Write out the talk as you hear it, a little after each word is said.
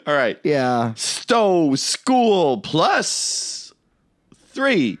All right. Yeah. Stowe School plus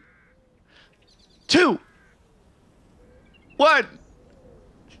 3, 2, 1.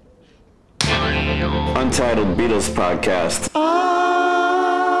 Untitled Beatles podcast.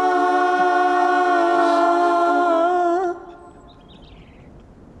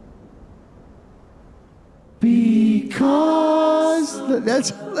 Because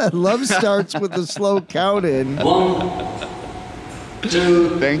that love starts with the slow count in. 1,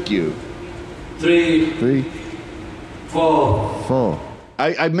 2, Thank you. 3, 3, 4. 4.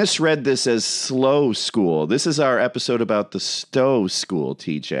 I misread this as Slow School. This is our episode about the Stowe School,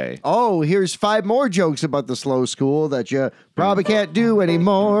 TJ. Oh, here's 5 more jokes about the slow school that you probably can't do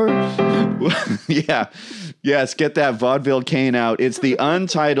anymore. Yeah. Yes, get that vaudeville cane out. It's the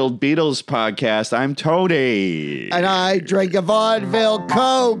Untitled Beatles podcast. I'm Tony. And I drink a vaudeville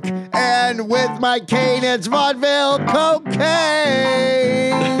Coke, and with my cane, it's vaudeville cocaine.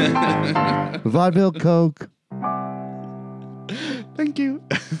 Vaudeville Coke. Thank you.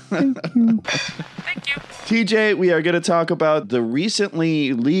 Thank you. TJ, we are going to talk about the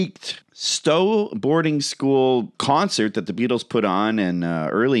recently leaked Stowe boarding school concert that the Beatles put on in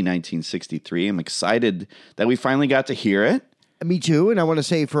early 1963. I'm excited that we finally got to hear it. Me too, and I want to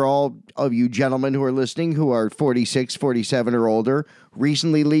say for all of you gentlemen who are listening who are 46, 47 or older,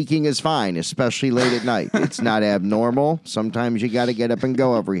 recently leaking is fine, especially late at night. It's not abnormal. Sometimes you got to get up and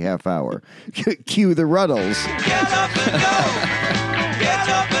go every half hour. Cue the Ruddles. Get up and go. Get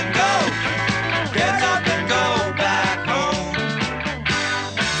up and go. Get up and go back home.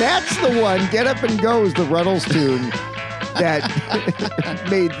 That's the one. Get Up and Go is the Ruddles tune that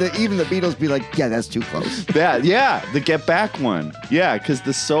made even the Beatles be like, yeah, that's too close. The Get Back one. Yeah, because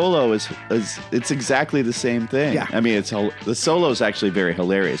the solo is it's exactly the same thing. Yeah. I mean, the solo is actually very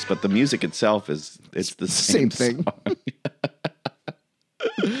hilarious, but the music itself it's the same thing.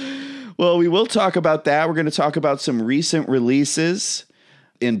 Well, we will talk about that. We're going to talk about some recent releases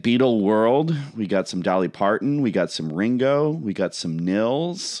in Beatle world. We got some Dolly Parton. We got some Ringo. We got some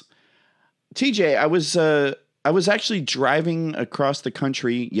Nils. TJ, I was actually driving across the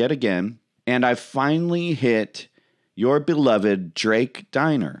country yet again, and I finally hit your beloved Drake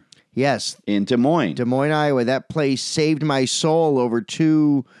Diner. Yes. In Des Moines. Des Moines, Iowa. That place saved my soul over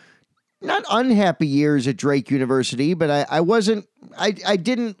 2 not unhappy years at Drake University, but I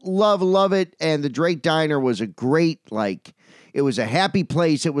didn't love it, and the Drake Diner was a great, it was a happy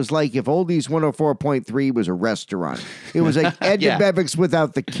place. It was like if Oldies 104.3 was a restaurant. It was like Ed DeBevick's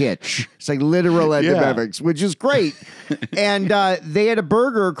without the kitsch. It's like literal Ed DeBevick's, which is great. And they had a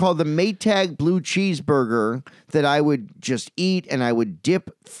burger called the Maytag Blue Cheeseburger that I would just eat, and I would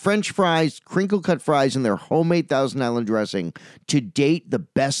dip French fries, crinkle-cut fries in their homemade Thousand Island dressing. To date, the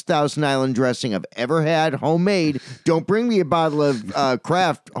best Thousand Island dressing I've ever had, homemade. Don't bring me a bottle of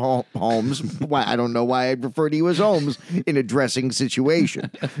Kraft Holmes. Why? I don't know why I'd refer to you as Holmes in a dressing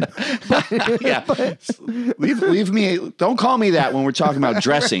situation. Leave me. Don't call me that when we're talking about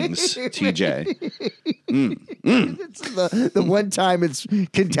dressings, TJ. It's the one time it's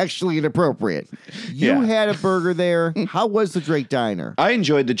contextually inappropriate. You had a burger there. How was the Drake Diner? I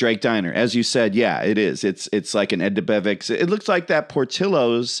enjoyed the Drake Diner. As you said, yeah, it is. It's like an Ed DeBevick's. It looks like that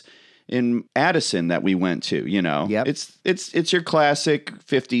Portillo's in Addison that we went to, you know. Yep. It's your classic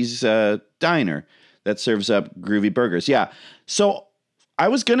 50s diner that serves up groovy burgers. Yeah. So I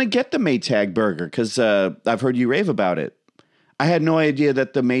was going to get the Maytag burger because I've heard you rave about it. I had no idea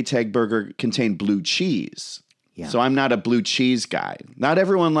that the Maytag burger contained blue cheese. Yeah. So I'm not a blue cheese guy. Not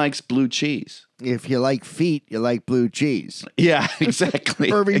everyone likes blue cheese. If you like feet, you like blue cheese. Yeah,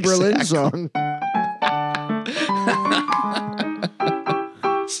 exactly. Irving Berlin song.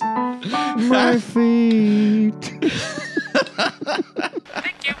 My feet.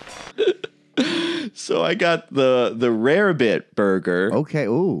 Thank you. So I got the Rare Bit burger. Okay,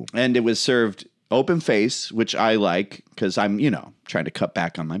 ooh. And it was served open face, which I like because I'm, trying to cut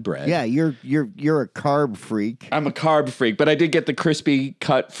back on my bread. Yeah, you're a carb freak. I'm a carb freak, but I did get the crispy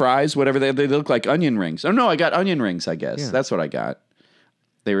cut fries, whatever they look like onion rings. Oh no, I got onion rings, I guess. Yeah. That's what I got.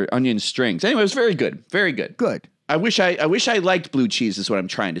 They were onion strings. Anyway, it was very good. Very good. Good. I wish I liked blue cheese is what I'm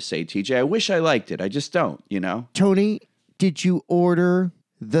trying to say, TJ. I wish I liked it. I just don't, Tony, did you order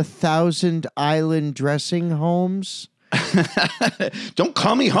the Thousand Island dressing, Holmes? Don't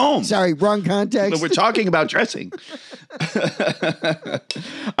call me Holmes. Sorry, wrong context. We're talking about dressing.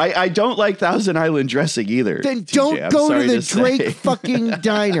 I don't like Thousand Island dressing either. Then TJ, don't go to the Drake say. fucking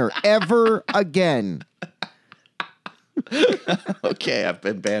diner ever again. Okay, I've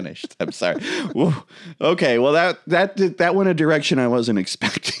been banished. I'm sorry. Whoa. Okay, well that went a direction I wasn't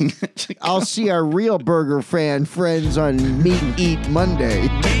expecting. I'll see our real burger friends on Meat and Eat Monday.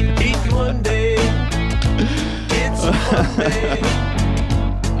 Eat Monday. It's Monday.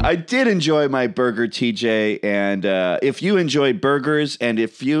 I did enjoy my burger, TJ, and if you enjoy burgers and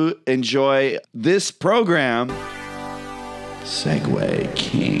if you enjoy this program, Segway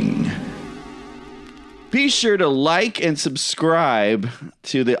King. Be sure to like and subscribe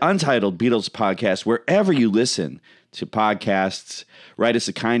to the Untitled Beatles podcast wherever you listen to podcasts. Write us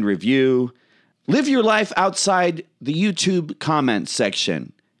a kind review. Live your life outside the YouTube comment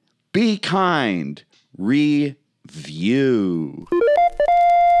section. Be kind. Review.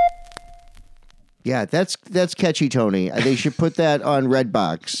 Yeah, that's catchy, Tony. They should put that on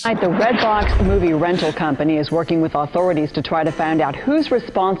Redbox. The Redbox movie rental company is working with authorities to try to find out who's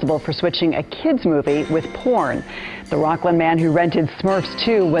responsible for switching a kids' movie with porn. The Rockland man who rented Smurfs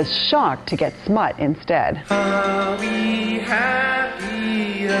 2 was shocked to get smut instead. Are we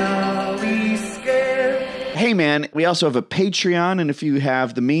happy? Are we scared? Hey, man, we also have a Patreon, and if you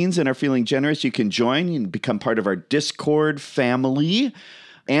have the means and are feeling generous, you can join and become part of our Discord family.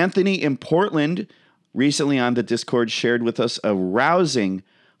 Anthony in Portland recently on the Discord shared with us a rousing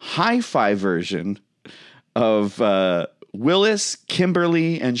hi-fi version of Willis,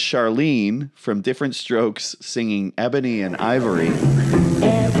 Kimberly, and Charlene from Different Strokes singing Ebony and Ivory.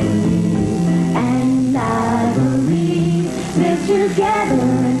 Ebony and ivory live together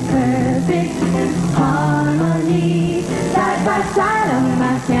in perfect harmony. Side by side on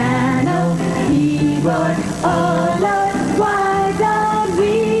my piano, keyboard, oh Lord, why don't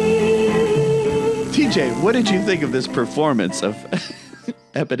we? TJ, what did you think of this performance of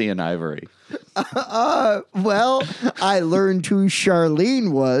Ebony and Ivory? Well, I learned who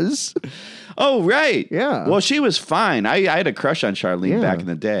Charlene was. Oh, right. Yeah. Well, she was fine. I had a crush on Charlene back in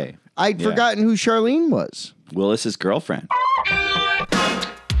the day. I'd forgotten who Charlene was. Willis's girlfriend.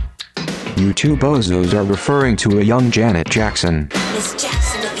 You two bozos are referring to a young Janet Jackson. Miss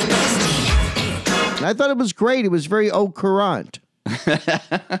Jackson looking nasty. And I thought it was great. It was very au courant.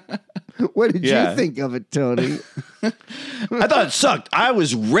 What did you think of it, Tony? I thought it sucked. I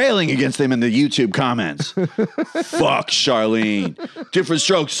was railing against them in the YouTube comments. Fuck Charlene. Different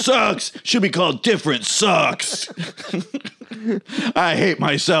Strokes sucks. Should be called Different Sucks. I hate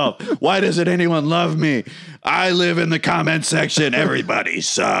myself. Why doesn't anyone love me? I live in the comment section. Everybody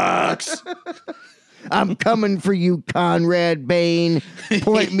sucks. I'm coming for you, Conrad Bain.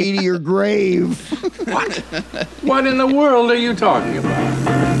 Point me to your grave. What in the world are you talking about?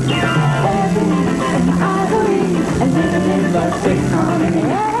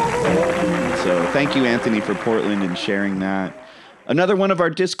 So thank you, Anthony, for Portland and sharing that. Another one of our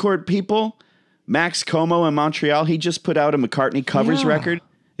Discord people, Max Como in Montreal, he just put out a McCartney covers record.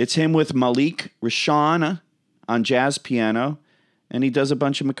 It's him with Malik Rashawn on jazz piano, and he does a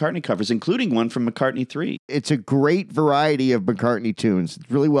bunch of McCartney covers, including one from McCartney 3. It's a great variety of McCartney tunes.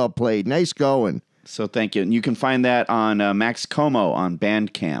 It's really well played. Nice going. So thank you. And you can find that on Max Como on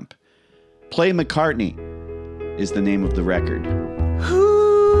Bandcamp. Play McCartney is the name of the record.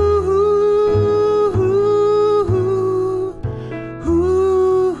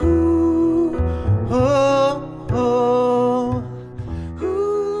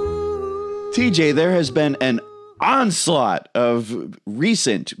 TJ, there has been an onslaught of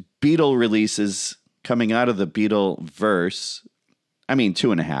recent Beatle releases coming out of the Beatle verse. I mean,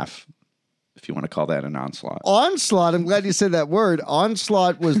 2.5, if you want to call that an onslaught. Onslaught, I'm glad you said that word.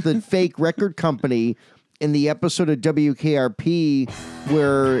 Onslaught was the fake record company in the episode of WKRP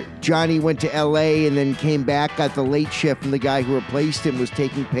where Johnny went to L.A. and then came back, got the late shift, and the guy who replaced him was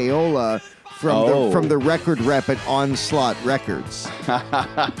taking payola from the record rep at Onslaught Records.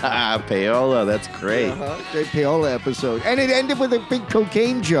 Payola, that's great. Great payola episode. And it ended with a big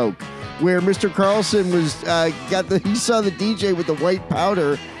cocaine joke where Mr. Carlson was he saw the DJ with the white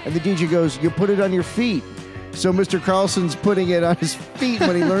powder, and the DJ goes, "You put it on your feet." So Mr. Carlson's putting it on his feet.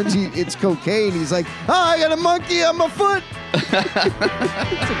 When he learns it's cocaine, he's like, "Oh, I got a monkey on my foot." It's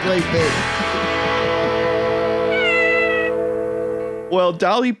a great bit. Well,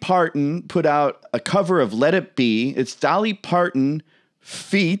 Dolly Parton put out a cover of Let It Be. It's Dolly Parton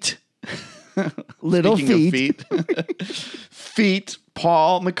feet. Little Speaking feet. of feet. Feet,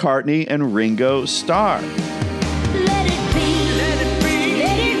 Paul McCartney and Ringo Starr. Let it be. Let it be.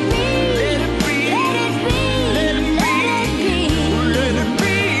 Let it be. Let it be. Let it be. Let it be. Let it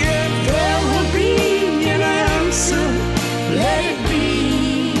be. And there will be an answer. Let it be.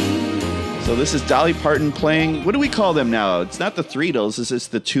 So this is Dolly Parton playing, what do we call them now? It's not the Threedles, this is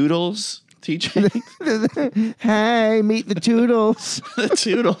the Toodles. TJ? Hey, meet the Toodles. The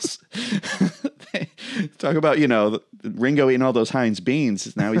Toodles. Talk about, Ringo eating all those Heinz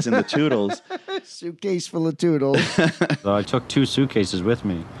beans. Now he's in the Toodles. Suitcase full of Toodles. So I took 2 suitcases with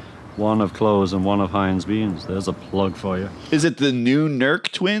me. One of clothes and one of Heinz beans. There's a plug for you. Is it the new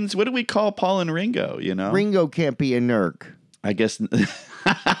Nurk twins? What do we call Paul and Ringo, Ringo can't be a Nurk. I guess.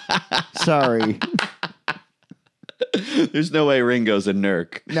 Sorry. There's no way Ringo's a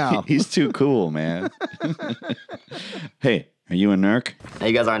Nurk. No. He's too cool, man. Hey, are you a Nurk? Hey,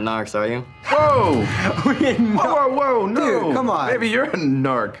 you guys aren't narcs, are you? Whoa! Whoa, no. Dude, come on. Maybe you're a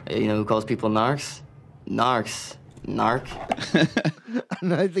narc. Hey, you know who calls people narcs? Narcs. Narc.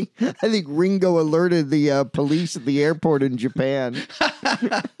 And I think Ringo alerted the police at the airport in Japan.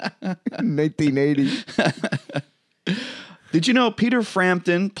 1980. Did you know Peter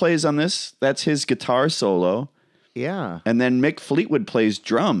Frampton plays on this? That's his guitar solo. Yeah. And then Mick Fleetwood plays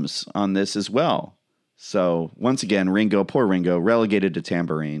drums on this as well. So once again, poor Ringo, relegated to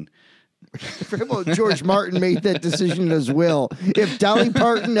tambourine. Well, George Martin made that decision as well. If Dolly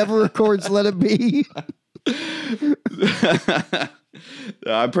Parton never records Let It Be.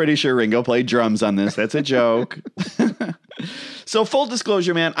 I'm pretty sure Ringo played drums on this. That's a joke. So full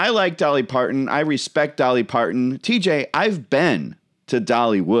disclosure, man, I like Dolly Parton. I respect Dolly Parton. TJ, I've been to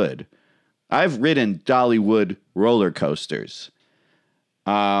Dollywood. I've ridden Dollywood roller coasters.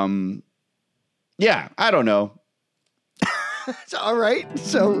 Yeah, I don't know. It's all right.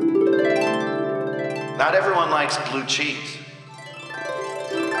 So not everyone likes blue cheese.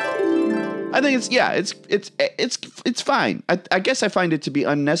 I think it's fine. I guess I find it to be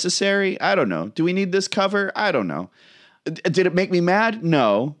unnecessary. I don't know. Do we need this cover? I don't know. Did it make me mad?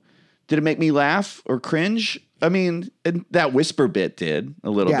 No. Did it make me laugh or cringe? I mean, that whisper bit did a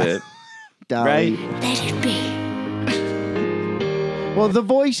little bit. Dolly. Right? Let it be. Well, the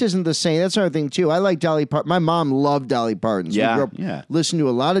voice isn't the same. That's another thing, too. I like Dolly Parton. My mom loved Dolly Parton. So we grew up listening to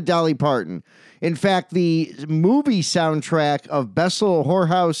a lot of Dolly Parton. In fact, the movie soundtrack of Best Little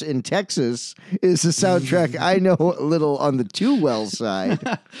Whorehouse in Texas is the soundtrack I know a little on the too well side.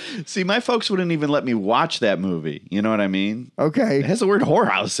 See, my folks wouldn't even let me watch that movie. You know what I mean? Okay. It has the word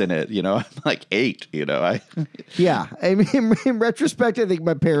whorehouse in it. I'm like 8, Yeah. I mean, in retrospect, I think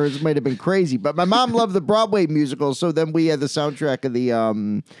my parents might have been crazy, but my mom loved the Broadway musical. So then we had the soundtrack of the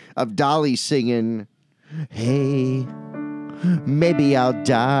of Dolly singing, "Hey, maybe I'll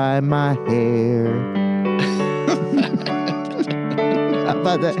dye my hair." How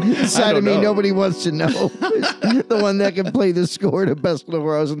about that? Side of me nobody wants to know. The one that can play the score to Best Little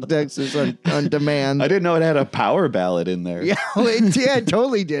Whorehouse in Texas on demand. I didn't know it had a power ballad in there. Yeah, it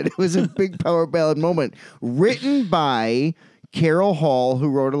totally did. It was a big power ballad moment. Written by Carol Hall, who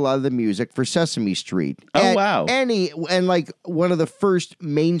wrote a lot of the music for Sesame Street. Oh, wow. And like one of the first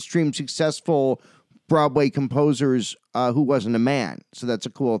mainstream successful Broadway composers who wasn't a man. So that's a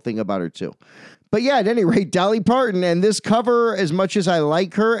cool thing about her, too. But yeah, at any rate, Dolly Parton. And this cover, as much as I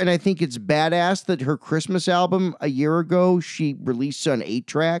like her, and I think it's badass that her Christmas album a year ago she released on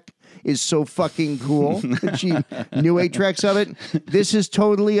 8-track is so fucking cool. She knew 8-tracks of it. This is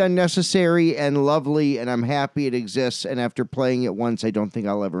totally unnecessary and lovely, and I'm happy it exists. And after playing it once, I don't think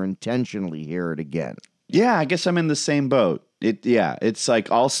I'll ever intentionally hear it again. Yeah, I guess I'm in the same boat. It's like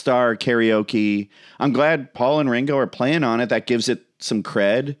all-star karaoke. I'm glad Paul and Ringo are playing on it. That gives it some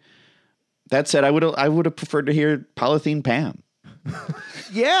cred. That said, I would have preferred to hear Polythene Pam.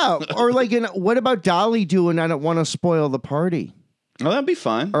 Yeah, or like, what about Dolly doing I Don't Want to Spoil the Party? Oh, that'd be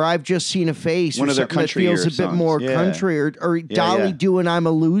fun. Or I've Just Seen a Face. One or of their something that country feels a songs. bit more country. Or Dolly doing I'm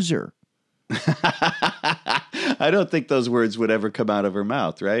a Loser. I don't think those words would ever come out of her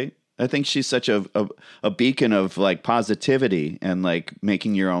mouth, right? I think she's such a beacon of like positivity and like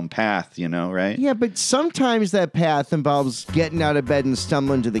making your own path, right? Yeah, but sometimes that path involves getting out of bed and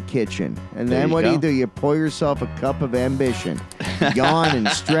stumbling to the kitchen. And then what do you do? You pour yourself a cup of ambition. Yawn and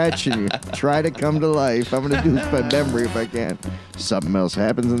stretch and you try to come to life. I'm going to do this by memory if I can. Something else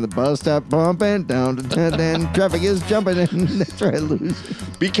happens in the bus stop, bumping down to 10, traffic is jumping, and that's where I lose.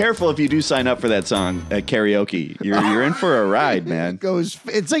 Be careful if you do sign up for that song at karaoke. You're in for a ride, man.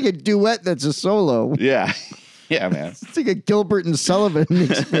 It's like a duet that's a solo. Yeah. Yeah, man. It's like a Gilbert and Sullivan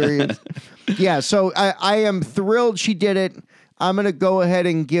experience. Yeah, so I am thrilled she did it. I'm going to go ahead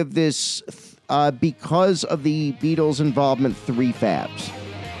and give this, because of the Beatles' involvement, 3 fabs.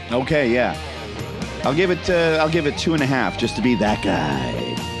 Okay, yeah. I'll give it 2.5 just to be that guy.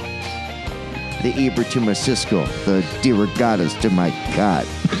 The Eber to my Siskel, the de regattas to my cot.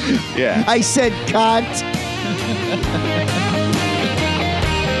 Yeah. I said cot. Let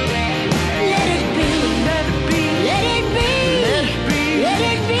it be. Let it be. Let it be. Let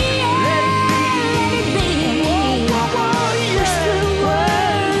it be.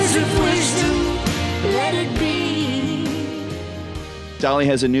 Dolly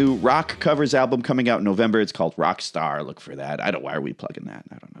has a new rock covers album coming out in November. It's called Rockstar. Look for that. Why are we plugging that?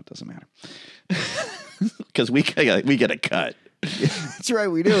 I don't know. It doesn't matter. Because we get a cut. That's right,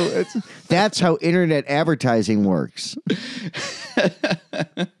 we do. That's how internet advertising works.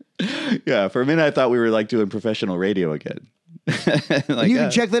 Yeah, for a minute I thought we were like doing professional radio again. You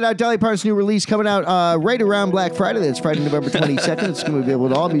can check that out. Dolly Parton's new release coming out right around Black Friday. That's Friday, November 22nd. It's going to be available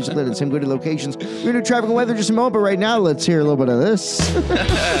at all music and some good locations. We're going to do traffic and weather just a moment, but right now, let's hear a little bit of this.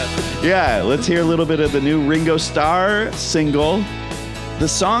 Yeah, let's hear a little bit of the new Ringo Starr single. The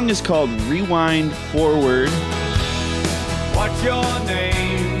song is called Rewind Forward. What's your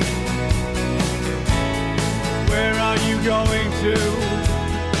name? Where are you going to?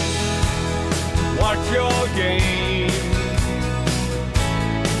 What's your game?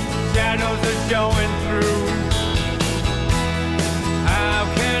 Shadows are showing through. How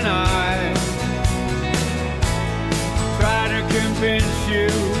can I try to convince you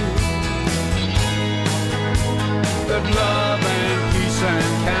that love and peace and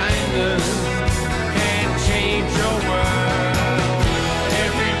kindness can change your world?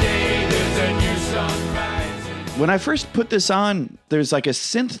 Every day there's a new sunrise. When I first put this on, there's like a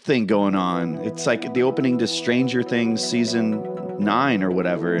synth thing going on. It's like the opening to Stranger Things season 9 or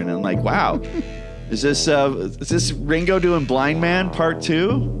whatever, and I'm like, wow, is this Ringo doing Blind Man Part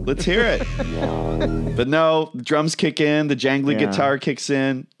 2? Let's hear it. But no, the drums kick in, the jangly guitar kicks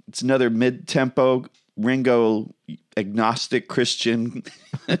in. It's another mid-tempo Ringo agnostic Christian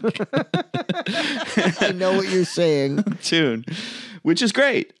I know what you're saying. Tune, which is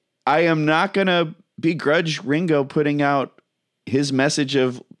great. I am not gonna begrudge Ringo putting out his message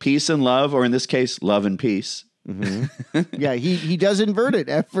of peace and love, or in this case, love and peace. Mm-hmm. Yeah, he does invert it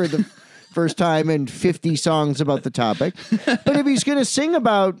for the first time in 50 songs about the topic. But if he's going to sing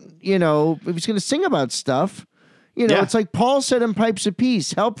about, stuff, it's like Paul said in Pipes of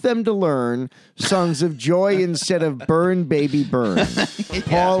Peace, help them to learn songs of joy instead of burn, baby, burn.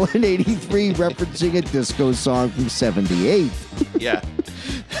 Paul in 83 referencing a disco song from 78. Yeah.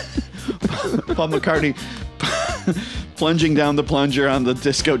 Paul McCartney plunging down the plunger on the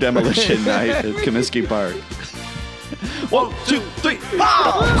disco demolition night at Comiskey Park. 1, 2, 3,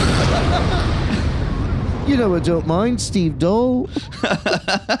 pow! I don't mind, Steve Dole.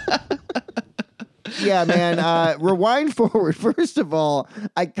 Yeah, man. Rewind forward. First of all,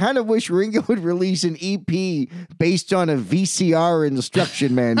 I kind of wish Ringo would release an EP based on a VCR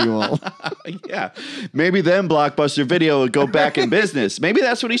instruction manual. Yeah. Maybe then Blockbuster Video would go back in business. Maybe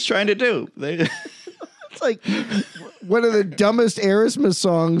that's what he's trying to do. It's like one of the dumbest Aerosmith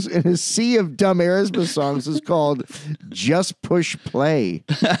songs in a sea of dumb Aerosmith songs is called Just Push Play.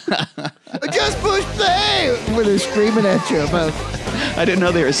 Just push play! Where they're screaming at you about... I didn't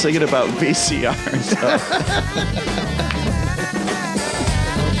know they were singing about VCR and stuff.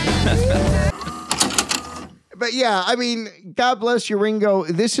 But yeah, I mean, God bless you, Ringo.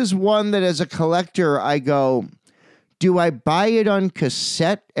 This is one that as a collector, I go... Do I buy it on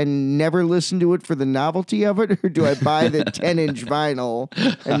cassette and never listen to it for the novelty of it? Or do I buy the 10-inch vinyl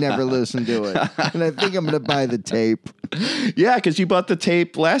and never listen to it? And I think I'm going to buy the tape. Yeah, because you bought the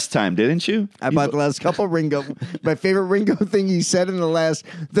tape last time, didn't you? I bought the last couple Ringo. My favorite Ringo thing he said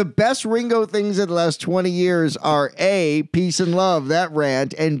the best Ringo things in the last 20 years are A, peace and love, that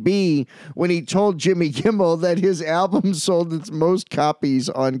rant, and B, when he told Jimmy Kimmel that his album sold its most copies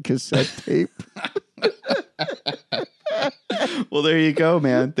on cassette tape. Well, there you go,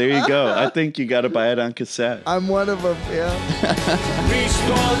 man. There you go. I think you got to buy it on cassette. I'm one of them, yeah. Reach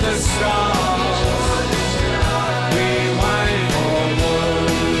for the stars. Rewind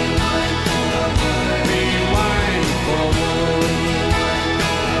forward. Rewind forward.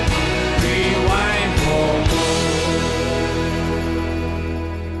 Rewind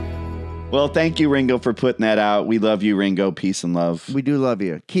forward. Well, thank you, Ringo, for putting that out. We love you, Ringo. Peace and love. We do love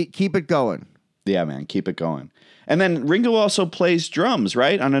you. Keep it going. Yeah, man. Keep it going. And then Ringo also plays drums,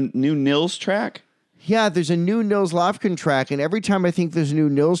 right? On a new Nils track? Yeah, there's a new Nils Lofgren track, and every time I think there's a new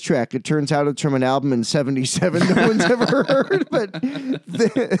Nils track, it turns out it's from an album in '77 no one's ever heard. But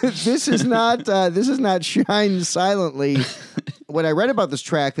this is not Shine Silently. What I read about this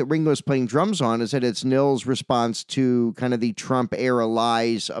track that Ringo is playing drums on is that it's Nils' response to kind of the Trump era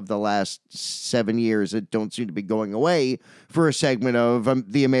lies of the last 7 years that don't seem to be going away for a segment of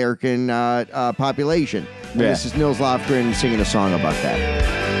the American population. And This is Nils Lofgren singing a song about that.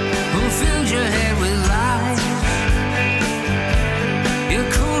 Who filled your head with lies? Your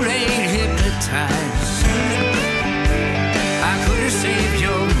Kool-Aid hypnotized. I could have saved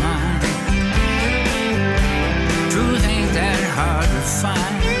your mind. Truth ain't that hard to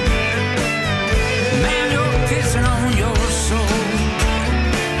find. Man, you're pissing on your soul.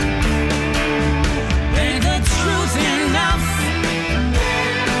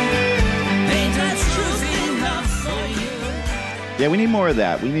 Yeah, we need more of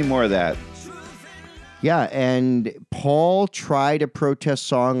that. Yeah, and Paul tried a protest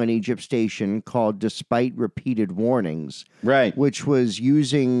song on Egypt Station called Despite Repeated Warnings. Right. Which was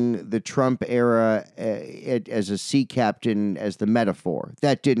using the Trump era as a sea captain as the metaphor.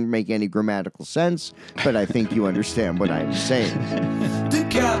 That didn't make any grammatical sense, but I think you understand what I'm saying. The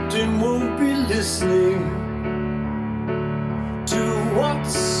captain won't be listening to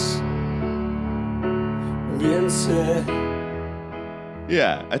what's being said.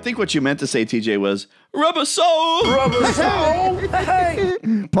 Yeah, I think what you meant to say, TJ, was rubber soul. Hey!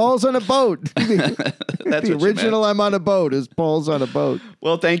 Paul's on a boat. That's the what you original meant. I'm on a boat is Paul's on a boat.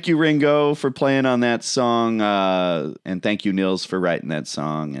 Well, thank you, Ringo, for playing on that song. And thank you, Nils, for writing that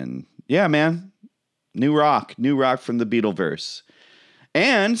song. And yeah, man, new rock from the Beatleverse.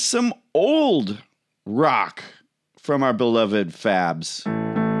 And some old rock from our beloved Fabs.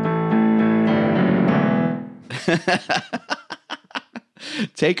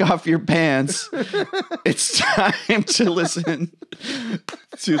 Take off your pants. It's time to listen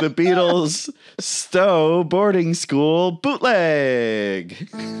to the Beatles' Stowe boarding school bootleg.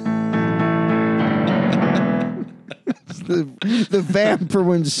 It's the vamp for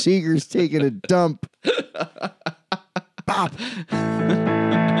when Seeger's taking a dump. Bob.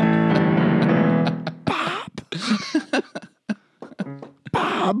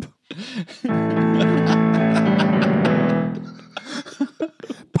 Bob.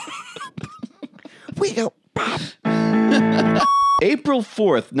 We go, Bob. April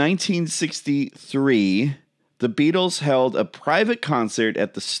 4th, 1963, the Beatles held a private concert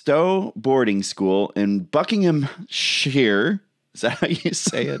at the Stowe boarding school in Buckinghamshire. Is that how you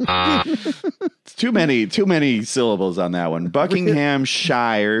say it? It's too many syllables on that one.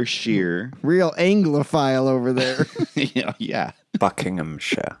 Buckinghamshire, sheer. Real Anglophile over there. Yeah.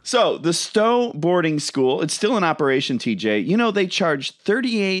 Buckinghamshire. So the Stowe boarding school, it's still in operation, TJ. You know, they charge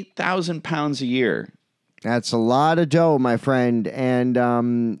 £38,000 a year. That's a lot of dough, my friend. And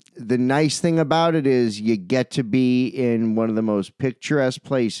the nice thing about it is you get to be in one of the most picturesque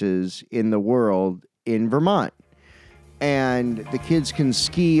places in the world in Vermont. And the kids can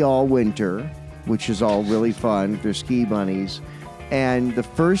ski all winter, which is all really fun. They're ski bunnies. And the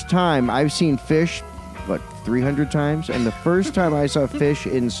first time I've seen fish, 300 times? And the first time I saw fish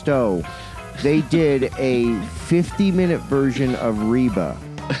in Stowe, they did a 50-minute version of Reba.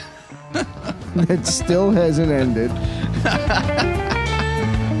 That still hasn't ended.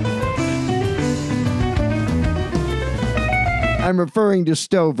 I'm referring to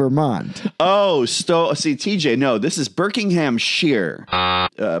Stowe, Vermont. Oh, Stowe. See, TJ, no, this is Buckinghamshire.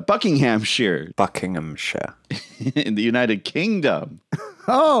 Buckinghamshire. Buckinghamshire. In the United Kingdom.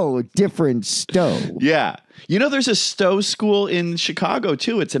 Oh, different Stowe. Yeah. You know, there's a Stowe school in Chicago,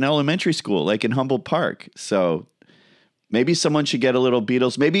 too. It's an elementary school, like in Humboldt Park. So maybe someone should get a little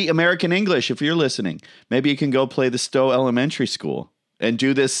Beatles. Maybe American English, if you're listening. Maybe you can go play the Stowe Elementary School and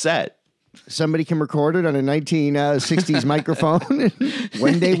do this set. Somebody can record it on a 1960s microphone.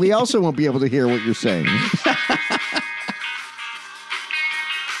 One day we also won't be able to hear what you're saying.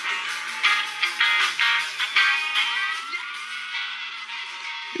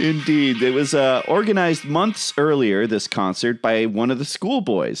 Indeed. It was organized months earlier, this concert, by one of the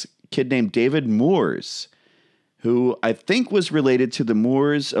schoolboys, a kid named David Moores, who I think was related to the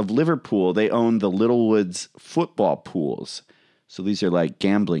Moores of Liverpool. They own the Littlewoods football pools. So these are like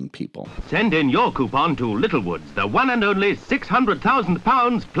gambling people. Send in your coupon to Littlewoods, the one and only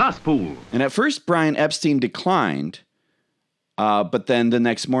 £600,000 plus pool. And at first, Brian Epstein declined, but then the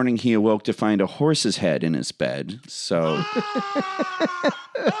next morning he awoke to find a horse's head in his bed. So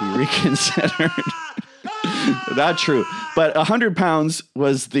he reconsidered. Not true, but £100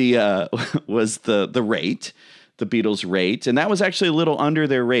 was the rate, the Beatles' rate, and that was actually a little under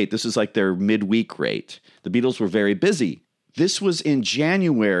their rate. This is like their midweek rate. The Beatles were very busy. This was in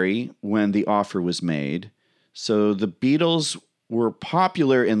January when the offer was made. So the Beatles were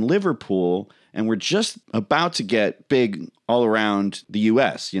popular in Liverpool and were just about to get big all around the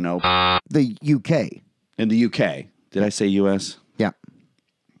U.S., you know. The UK. In the UK. Did I say U.S.? Yeah.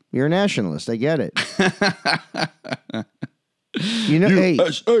 You're a nationalist. I get it. You know, hey,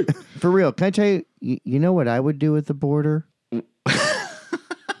 for real, can I tell you, you know what I would do at the border?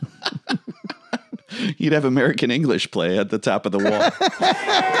 You'd have American English play at the top of the wall.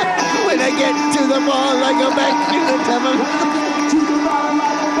 When I get to the mall, I go back to the top.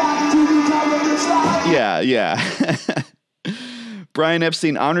 Yeah. Brian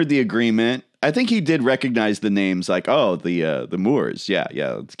Epstein honored the agreement. I think he did recognize the names, like, the Moores. Yeah,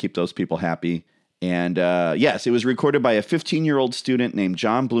 let's keep those people happy. And yes, it was recorded by a 15-year-old student named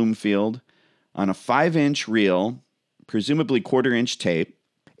John Bloomfield on a 5-inch reel presumably quarter-inch tape.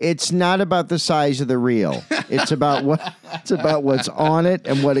 It's not about the size of the reel. It's about what's on it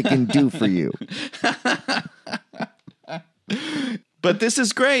and what it can do for you. But this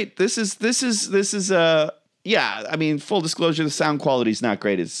is great. This is yeah, I mean, full disclosure, the sound quality is not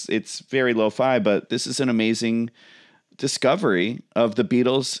great. It's very lo-fi, but this is an amazing discovery of the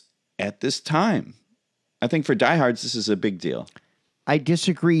Beatles at this time. I think for diehards, this is a big deal. I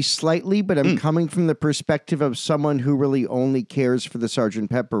disagree slightly, but I'm coming from the perspective of someone who really only cares for the Sgt.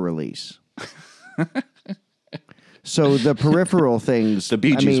 Pepper release. So the peripheral things. The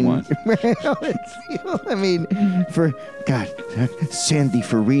Bee Gees one. I mean, for God, Sandy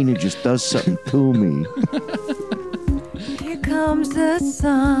Farina just does something to me. Here comes the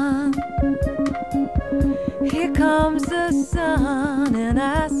sun. Here comes the sun, and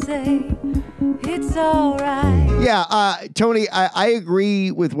I say it's all right. Yeah, Tony, I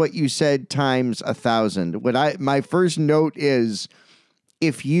agree with what you said times 1,000. My first note is,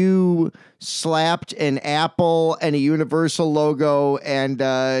 if you slapped an Apple and a Universal logo and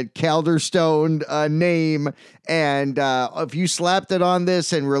Calderstone name, and if you slapped it on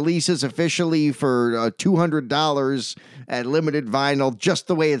this and releases officially for $200 at limited vinyl, just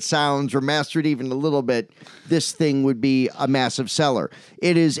the way it sounds, remastered even a little bit, this thing would be a massive seller.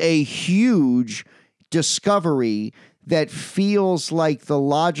 It is a huge discovery that feels like the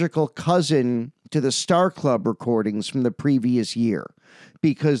logical cousin to the Star Club recordings from the previous year,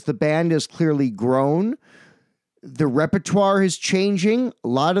 because the band has clearly grown. The repertoire is changing. A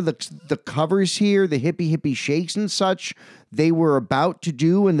lot of the covers here, the hippie shakes and such, they were about to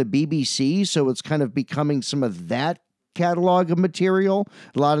do in the BBC, so it's kind of becoming some of that catalog of material.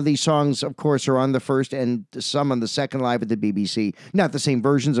 A lot of these songs, of course, are on the first and some on the second live at the BBC. Not the same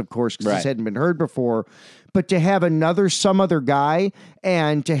versions, of course, because this hadn't been heard before. But to have some other guy,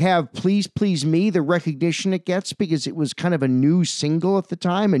 and to have Please Please Me, the recognition it gets because it was kind of a new single at the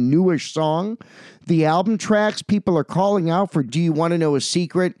time, a newish song. The album tracks, people are calling out for Do You Want to Know a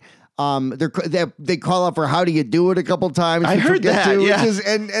Secret? They call out for How Do You Do It a couple times. I heard that, yeah.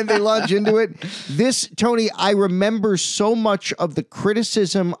 And they launch into it. This, Tony, I remember so much of the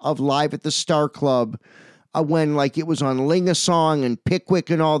criticism of Live at the Star Club when like it was on Ling a Song and Pickwick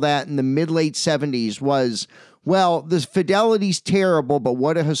and all that in the mid-late 70s was, well, the fidelity's terrible, but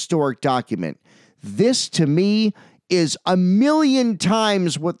what a historic document. This, to me, is 1,000,000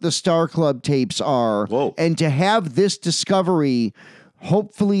 times what the Star Club tapes are. Whoa. And to have this discovery,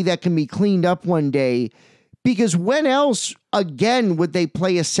 hopefully that can be cleaned up one day, because when else, again, would they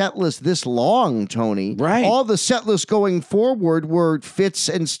play a set list this long, Tony? Right. All the set lists going forward were fits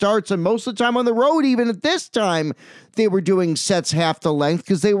and starts, and most of the time on the road, even at this time, they were doing sets half the length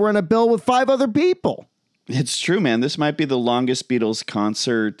because they were on a bill with 5 other people. It's true, man. This might be the longest Beatles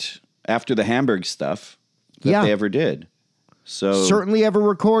concert after the Hamburg stuff that they ever did. So certainly ever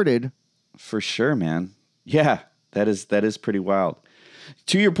recorded. For sure, man. Yeah, that is pretty wild.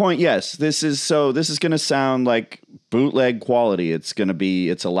 To your point, yes, this is going to sound like bootleg quality. It's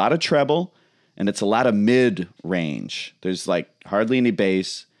a lot of treble and it's a lot of mid range. There's like hardly any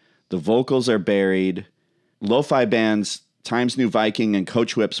bass. The vocals are buried. Lo-fi bands, Times New Viking and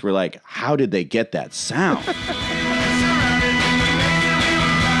Coach Whips were like, how did they get that sound?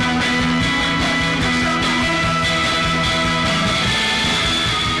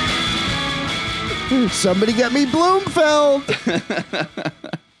 Somebody get me Bloomfeld.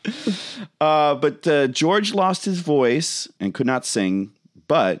 But George lost his voice and could not sing,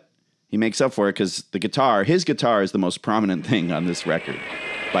 but he makes up for it because his guitar is the most prominent thing on this record,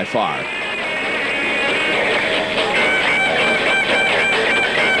 by far.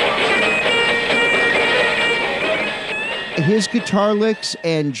 His guitar licks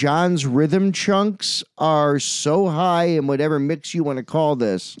and John's rhythm chunks are so high in whatever mix you want to call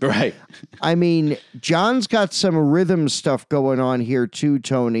this. Right. I mean, John's got some rhythm stuff going on here too,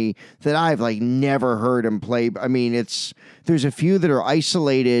 Tony, that I've like never heard him play. I mean, there's a few that are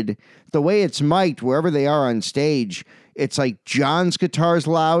isolated. The way it's mic'd, wherever they are on stage, it's like John's guitar's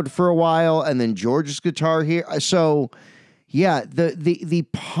loud for a while and then George's guitar here. So yeah, the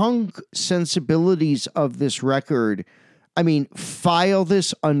punk sensibilities of this record, I mean, file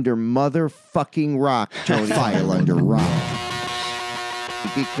this under motherfucking rock, Tony. File under rock.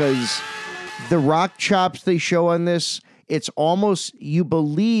 Because the rock chops they show on this, it's almost, you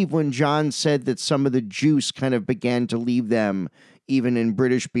believe when John said that some of the juice kind of began to leave them, even in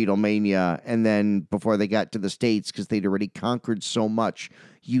British Beatlemania, and then before they got to the States, because they'd already conquered so much,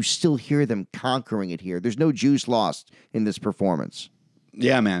 you still hear them conquering it here. There's no juice lost in this performance.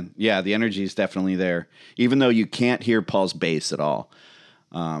 Yeah, man. Yeah, the energy is definitely there. Even though you can't hear Paul's bass at all.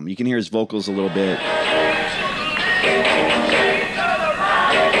 You can hear his vocals a little bit.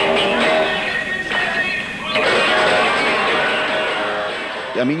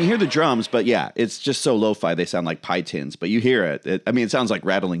 I mean, you hear the drums, but yeah, it's just so lo-fi. They sound like pie tins, but you hear it. It sounds like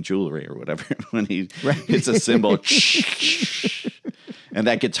rattling jewelry or whatever when he hits a cymbal. And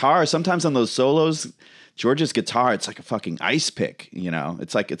that guitar, sometimes on those solos, George's guitar, it's like a fucking ice pick, you know?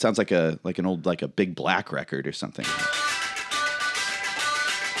 It's like, it sounds like an old, like a Big Black record or something.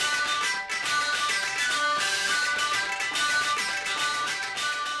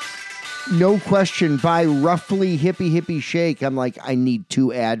 No question, by roughly hippie shake, I'm like, I need 2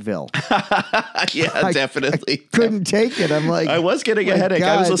 Advil. Yeah, definitely. I couldn't take it. I'm like, I was getting a headache.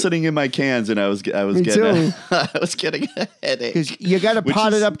 God. I was listening in my cans, and I was Me getting too. I was getting a headache. Because you got to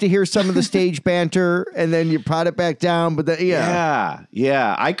pot it up to hear some of the stage banter, and then you pot it back down. But yeah,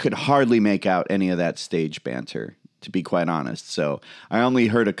 I could hardly make out any of that stage banter, to be quite honest. So I only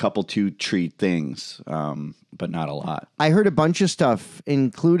heard a couple 2-treat things, but not a lot. I heard a bunch of stuff,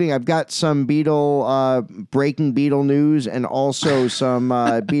 including I've got some breaking Beatle news, and also some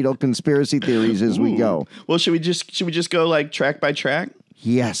Beatle conspiracy theories as we go. Well, should we just go like track by track?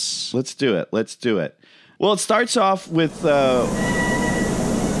 Yes, let's do it. Well, it starts off with.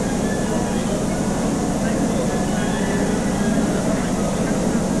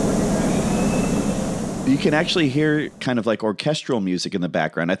 You can actually hear kind of like orchestral music in the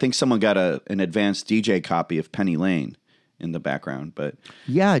background. I think someone got an advanced DJ copy of Penny Lane in the background, but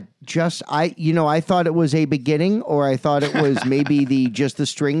yeah, I thought it was a beginning, or I thought it was maybe the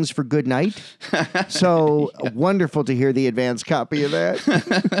strings for Good Night. So wonderful to hear the advanced copy of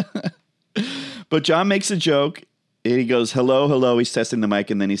that. But John makes a joke. He goes, hello, hello. He's testing the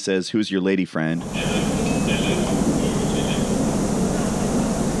mic, and then he says, who's your lady friend?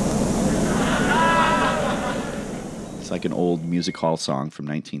 Like an old music hall song from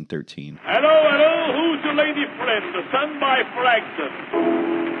 1913. Hello, who's your lady friend? Sung by Frankton.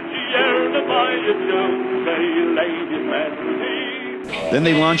 Then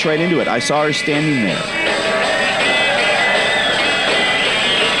they launch right into it. I saw her standing there.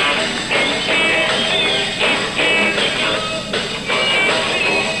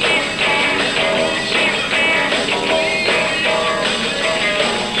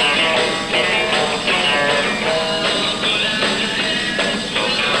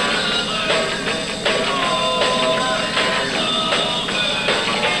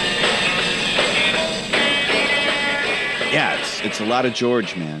 It's a lot of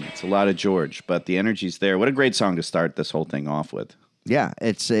George, man. It's a lot of George, but the energy's there. What a great song to start this whole thing off with. Yeah,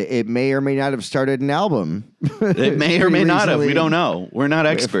 it may or may not have started an album. It may or may not have. We don't know. We're not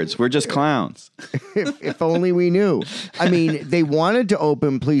experts. We're just clowns. If only we knew. I mean, they wanted to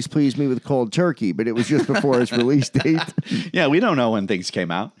open Please Please Me with Cold Turkey, but it was just before its release date. Yeah, we don't know when things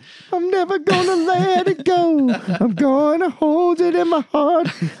came out. I'm never gonna let it go. I'm gonna hold it in my heart.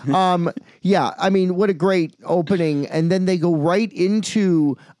 Yeah, I mean, what a great opening. And then they go right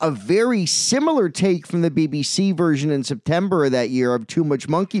into a very similar take from the BBC version in September of that year of Too Much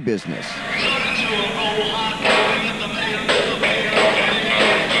Monkey Business.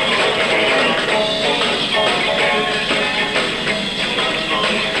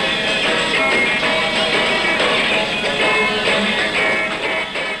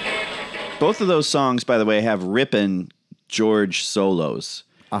 Both of those songs, by the way, have ripping George solos.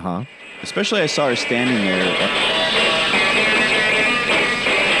 Uh-huh. Especially I saw her standing there.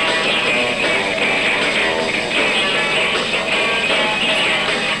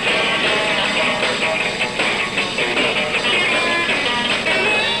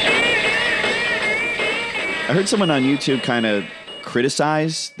 I heard someone on YouTube kind of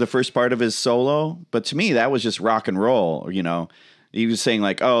criticize the first part of his solo, but to me, that was just rock and roll, you know. He was saying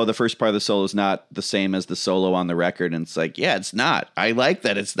like, oh, the first part of the solo is not the same as the solo on the record. And it's like, yeah, it's not. I like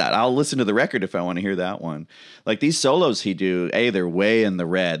that it's not. I'll listen to the record if I want to hear that one. Like these solos he do, they're way in the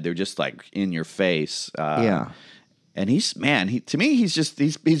red. They're just like in your face. Yeah. And he's bringing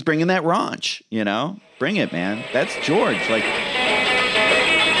that raunch, you know? Bring it, man. That's George. Like...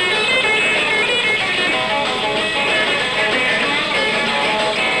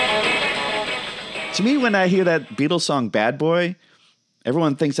 To me, when I hear that Beatles song Bad Boy,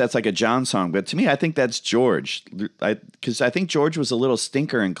 everyone thinks that's like a John song. But to me, I think that's George. Because I think George was a little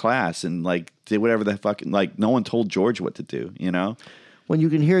stinker in class and like did whatever the fuck, like no one told George what to do, you know? When you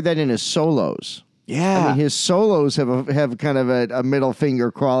can hear that in his solos. Yeah. I mean, his solos have kind of a middle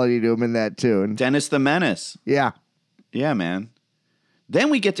finger quality to him in that tune. Dennis the Menace. Yeah. Yeah, man. Then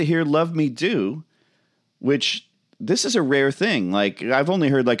we get to hear Love Me Do, which... This is a rare thing. Like I've only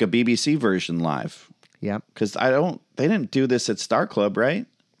heard like a BBC version live. Yeah. Because they didn't do this at Star Club, right?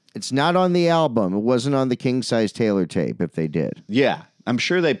 It's not on the album. It wasn't on the King Size Taylor tape if they did. Yeah. I'm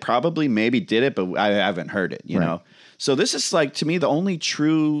sure they probably maybe did it, but I haven't heard it, you know? So this is like, to me, the only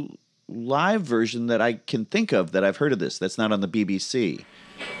true live version that I can think of that I've heard of this that's not on the BBC.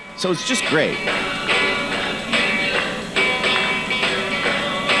 So it's just great.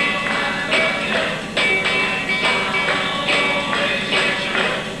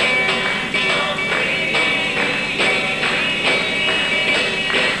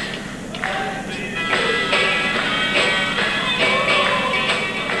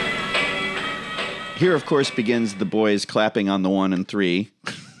 Here, of course, begins the boys clapping on the 1 and 3.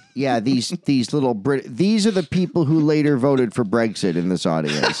 Yeah, these little these are the people who later voted for Brexit in this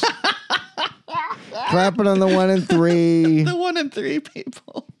audience. Clapping on the 1 and 3. The 1 and 3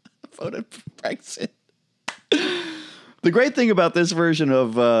 people voted for Brexit. The great thing about this version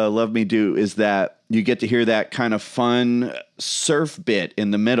of Love Me Do is that you get to hear that kind of fun surf bit in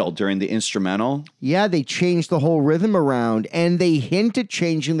the middle during the instrumental. Yeah, they changed the whole rhythm around, and they hint at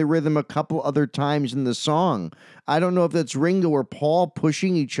changing the rhythm a couple other times in the song. I don't know if that's Ringo or Paul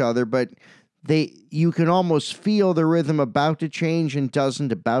pushing each other, but you can almost feel the rhythm about to change and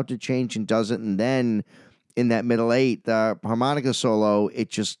doesn't, about to change and doesn't, and then in that middle 8, the harmonica solo,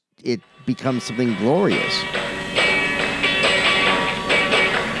 it becomes something glorious.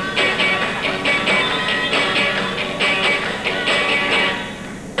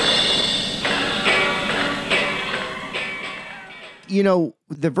 You know,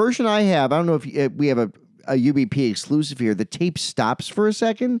 the version I have, I don't know if we have a UBP exclusive here. The tape stops for a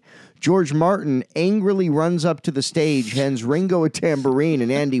second. George Martin angrily runs up to the stage, hands Ringo a tambourine, and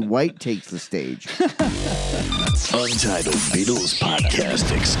Andy White takes the stage. Untitled Beatles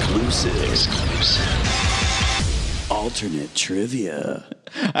Podcast exclusive. Alternate trivia.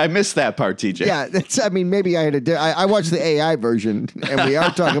 I missed that part, TJ. Yeah, maybe I had I watched the AI version, and we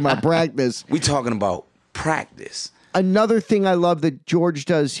are talking about practice. We talking about practice. Another thing I love that George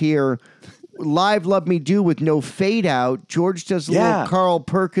does here, live Love Me Do with no fade out. George does a little Carl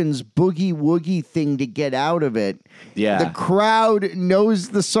Perkins boogie woogie thing to get out of it. Yeah. The crowd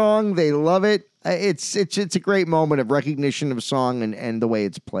knows the song. They love it. It's a great moment of recognition of song and the way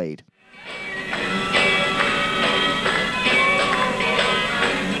it's played.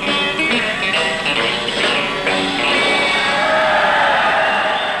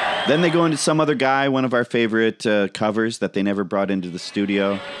 Then they go into Some Other Guy, one of our favorite covers that they never brought into the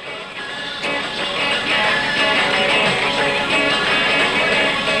studio.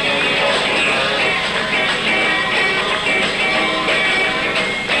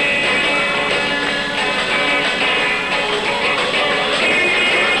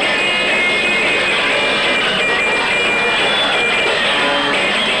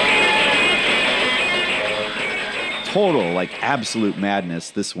 Total, like, absolute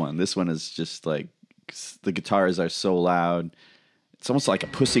madness, this one. This one is just, like, the guitars are so loud. It's almost like a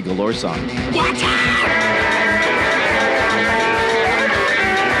Pussy Galore song. Watch out!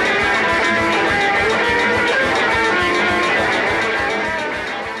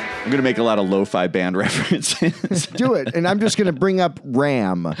 I'm going to make a lot of lo-fi band references. Do it, and I'm just going to bring up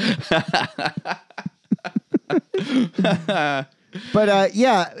Ram. But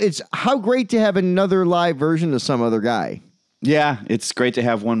yeah, it's how great to have another live version of Some Other Guy. Yeah, it's great to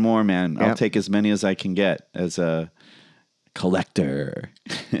have one more, man. Yep. I'll take as many as I can get as a collector.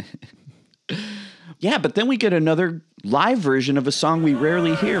 Yeah, but then we get another live version of a song we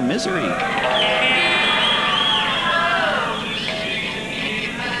rarely hear, Misery.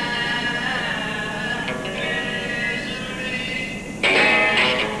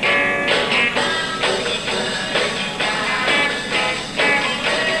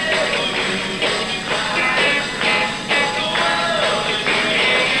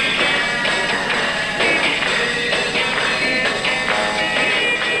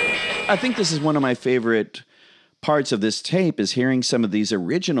 I think this is one of my favorite parts of this tape is hearing some of these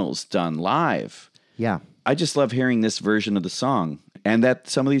originals done live. Yeah. I just love hearing this version of the song and that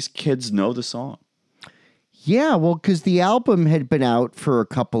some of these kids know the song. Yeah, well, because the album had been out for a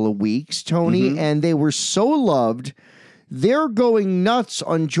couple of weeks, Tony, and they were so loved. They're going nuts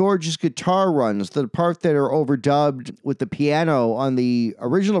on George's guitar runs, the part that are overdubbed with the piano on the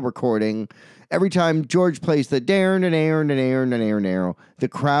original recording. Every time George plays the darn and air and air and air and air, the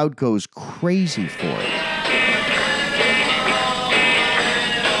crowd goes crazy for it.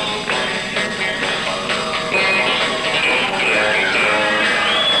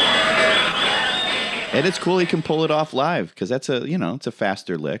 And it's cool he can pull it off live because that's it's a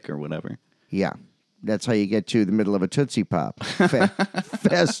faster lick or whatever. Yeah. That's how you get to the middle of a Tootsie Pop.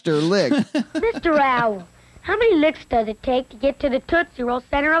 Faster lick. Mr. Owl, How many licks does it take to get to the Tootsie Roll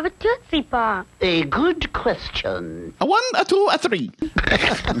center of a Tootsie Pop? A good question. A 1, a 2, a 3.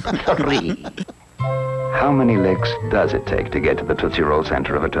 3. How many licks does it take to get to the Tootsie Roll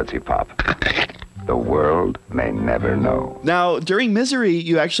center of a Tootsie Pop? The world may never know. Now, during Misery,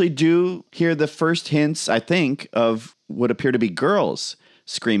 you actually do hear the first hints, I think, of what appear to be girls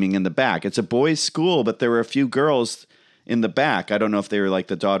screaming in the back. It's a boys' school, but there were a few girls in the back. I don't know if they were like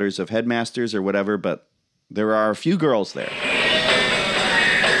the daughters of headmasters or whatever, but there are a few girls there.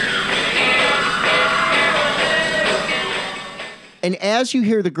 And as you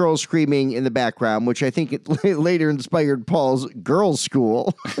hear the girls screaming in the background, which I think it later inspired Paul's girls'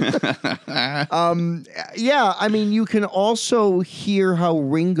 school, yeah, I mean, you can also hear how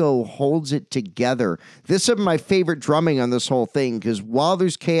Ringo holds it together. This is my favorite drumming on this whole thing, because while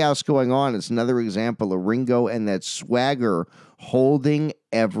there's chaos going on, it's another example of Ringo and that swagger holding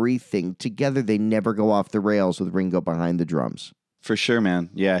everything together. They never go off the rails with Ringo behind the drums. For sure, man.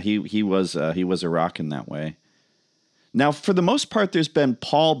 Yeah, he was a rock in that way. Now, for the most part, there's been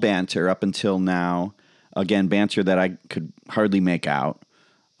Paul banter up until now. Again, banter that I could hardly make out.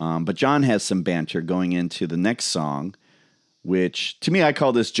 But John has some banter going into the next song, which, to me, I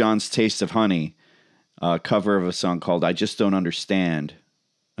call this John's Taste of Honey, a cover of a song called I Just Don't Understand,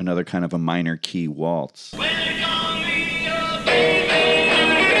 another kind of a minor key waltz.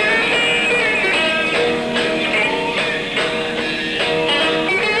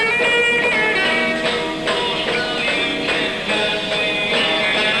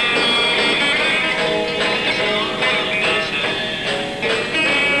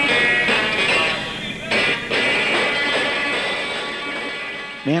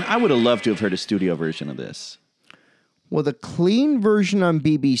 Man, I would have loved to have heard a studio version of this. Well, the clean version on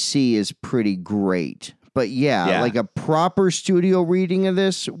BBC is pretty great. But yeah, like a proper studio reading of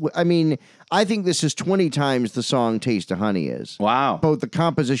this, I mean, I think this is 20 times the song Taste of Honey is. Wow. Both the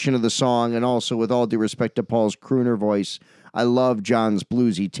composition of the song and also, with all due respect to Paul's crooner voice, I love John's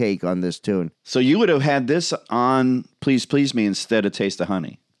bluesy take on this tune. So you would have had this on Please Please Me instead of Taste of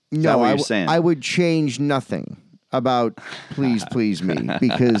Honey? Is that what you're saying? I would change nothing about Please Please Me,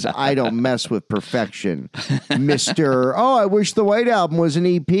 because I don't mess with perfection. Mr. Oh, I wish the White Album was an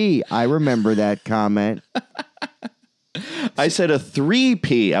EP. I remember that comment. I said a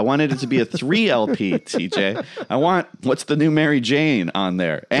 3P. I wanted it to be a 3LP, TJ. I want What's the New Mary Jane on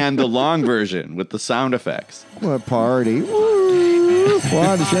there, and the long version with the sound effects. What party. Woo!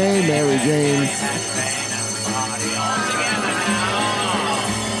 What a shame, Mary Jane.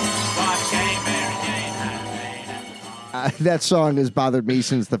 That song has bothered me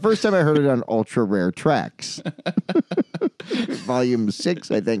since the first time I heard it on Ultra Rare Tracks. Volume 6,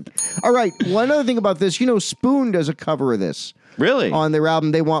 I think. All right, one other thing about this. You know, Spoon does a cover of this. Really? On their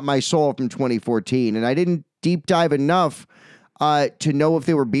album, They Want My Soul from 2014. And I didn't deep dive enough to know if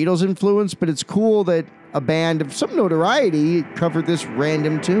they were Beatles influenced, but it's cool that a band of some notoriety covered this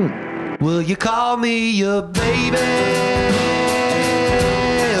random tune. Will you call me your baby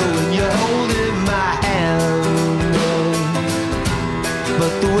when you're holding my hand?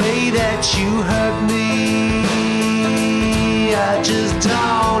 But the way that you hurt me, I just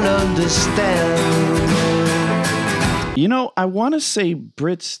don't understand. You know, I want to say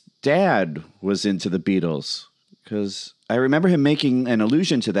Britt's dad was into the Beatles, because I remember him making an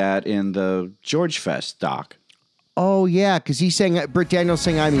allusion to that in the George Fest doc. Oh, yeah, because he sang, Britt Daniels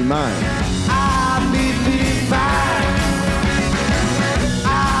sang I Me Mine. I me mine.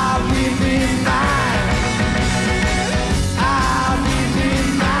 I me mine.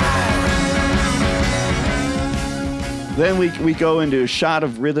 Then we go into a shot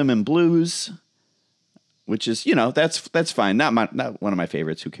of rhythm and blues, which is, you know, that's fine. Not one of my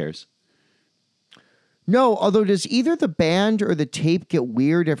favorites. Who cares? No, although does either the band or the tape get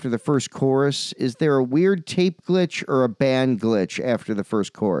weird after the first chorus? Is there a weird tape glitch or a band glitch after the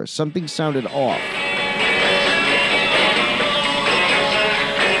first chorus? Something sounded off.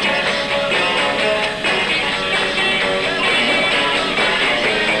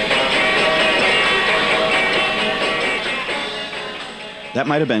 That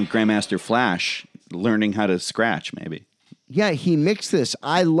might have been Grandmaster Flash learning how to scratch, maybe. Yeah, he mixed this.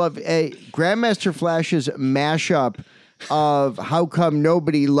 I love Grandmaster Flash's mashup of How Come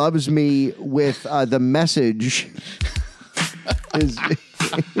Nobody Loves Me with The Message is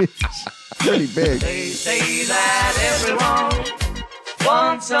pretty big. They say that everyone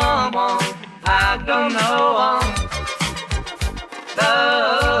wants someone I don't know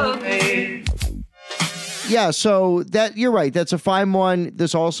love me. Yeah, so that you're right. That's a fine one.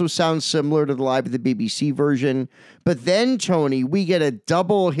 This also sounds similar to the live at the BBC version. But then, Tony, we get a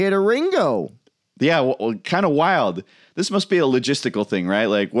double hit of Ringo. Yeah, well, kind of wild. This must be a logistical thing, right?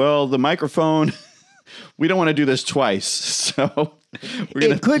 Like, well, the microphone, we don't want to do this twice, so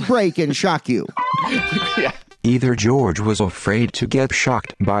it could break and shock you. Yeah. Either George was afraid to get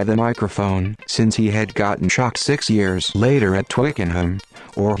shocked by the microphone, since he had gotten shocked 6 years later at Twickenham,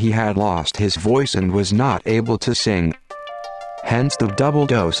 or he had lost his voice and was not able to sing. Hence the double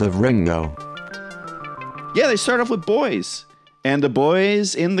dose of Ringo. Yeah, they start off with boys. And the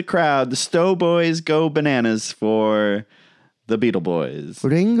boys in the crowd, the Stowe boys, go bananas for the Beatle Boys.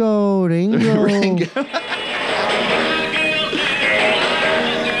 Ringo, Ringo. Ringo.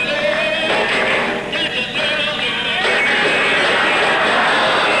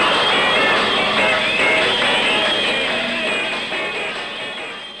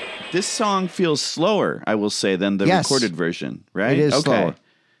 This song feels slower, I will say, than the recorded version, right? It is slower.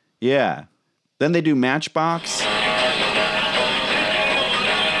 Yeah. Then they do Matchbox.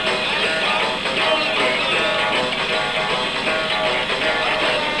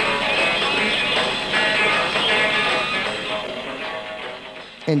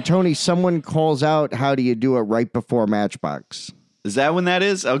 And Tony, someone calls out, how do you do it right before Matchbox? Is that when that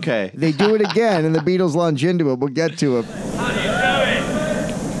is? Okay. They do it again, and the Beatles lunge into it. We'll get to it.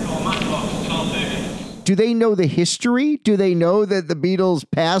 Do they know the history? Do they know that the Beatles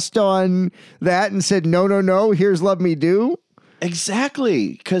passed on that and said, no, no, no, here's Love Me Do?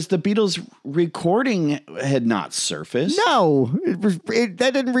 Exactly, because the Beatles recording had not surfaced. No,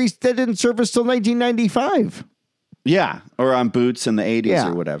 that didn't surface till 1995. Yeah, or on Boots in the 80s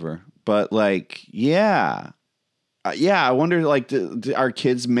or whatever. But like, yeah, I wonder, like, are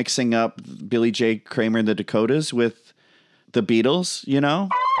kids mixing up Billy J. Kramer and the Dakotas with the Beatles, you know?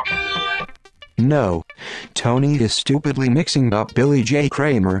 No, Tony is stupidly mixing up Billy J.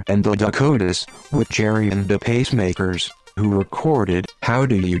 Kramer and the Dakotas with Jerry and the Pacemakers, who recorded How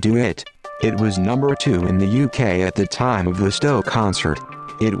Do You Do It? It was number 2 in the UK at the time of the Stowe concert.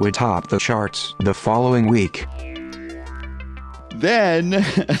 It would top the charts the following week. Then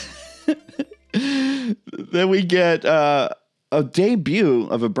we get a debut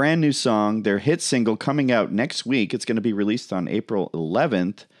of a brand new song, their hit single, coming out next week. It's going to be released on April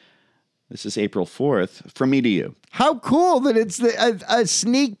 11th. This is April 4th, From Me to You. How cool that it's a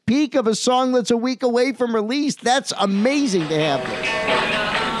sneak peek of a song that's a week away from release. That's amazing to have this.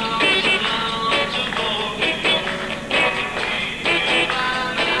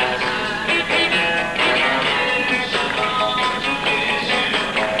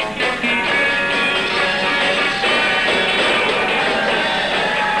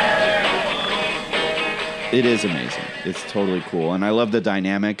 It is amazing. It's totally cool. And I love the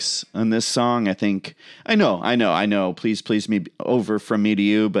dynamics on this song. I know. Please me over From Me to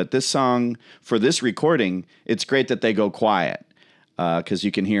You. But this song, for this recording, it's great that they go quiet because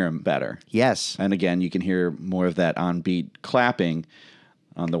you can hear them better. Yes. And again, you can hear more of that on-beat clapping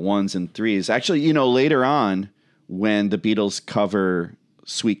on the 1s and 3s. Actually, you know, later on, when the Beatles cover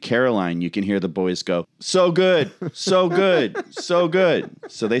Sweet Caroline, you can hear the boys go, so good, so good, so good.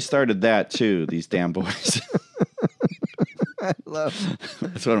 So they started that too, these damn boys. I love it.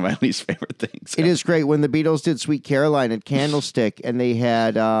 That's one of my least favorite things. It is great when the Beatles did Sweet Caroline at Candlestick and they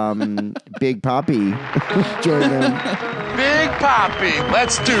had Big Poppy join them. Big Poppy,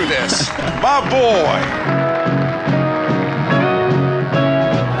 let's do this. My boy.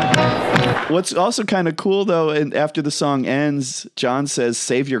 What's also kind of cool, though, and after the song ends, John says,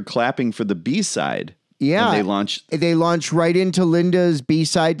 save your clapping for the B-side. Yeah. And they launch right into Linda's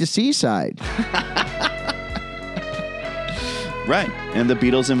B-side to C-side. Right. And the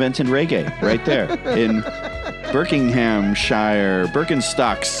Beatles invented reggae right there in Birkinghamshire,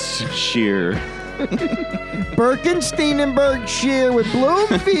 Birkenstockshire. Birkensteinenbergshire with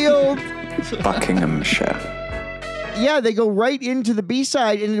Bloomfield. Buckinghamshire. Yeah, they go right into the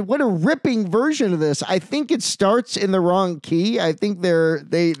B-side, and what a ripping version of this. I think it starts in the wrong key. I think they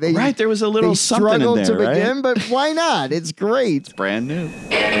right, there was a little something in there, struggled to begin, right? but why not? It's great. It's brand new.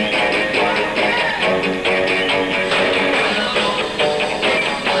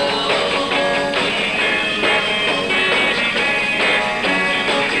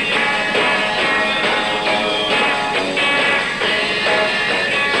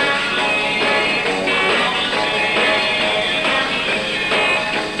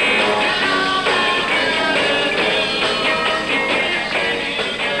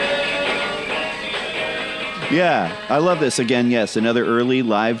 Yeah, I love this. Again, yes, another early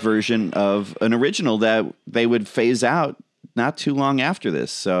live version of an original that they would phase out not too long after this.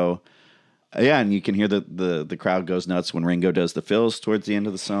 So, yeah, and you can hear the crowd goes nuts when Ringo does the fills towards the end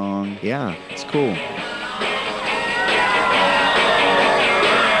of the song. Yeah. It's cool.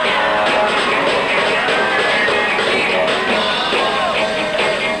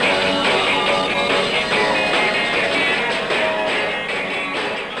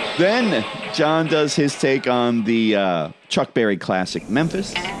 Then John does his take on the Chuck Berry classic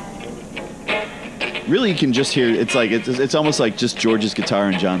Memphis. Really, you can just hear, it's almost like just George's guitar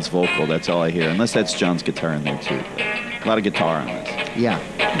and John's vocal. That's all I hear, unless that's John's guitar in there too. A lot of guitar on this. Yeah.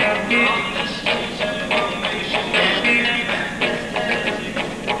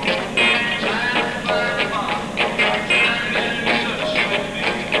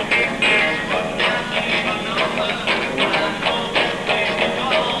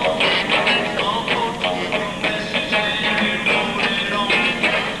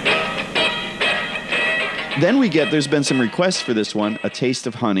 Then there's been some requests for this one, A Taste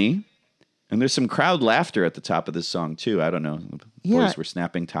of Honey. And there's some crowd laughter at the top of this song, too. I don't know. Boys were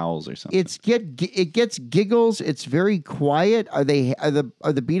snapping towels or something. It gets giggles. It's very quiet. Are the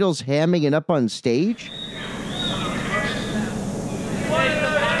Beatles hamming it up on stage?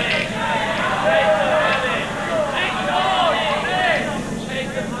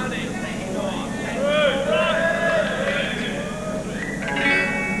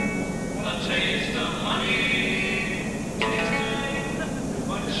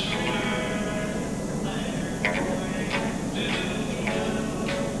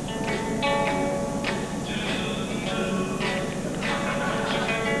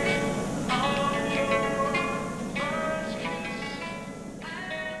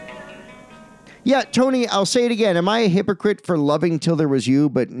 Yeah, Tony, I'll say it again. Am I a hypocrite for loving Till There Was You,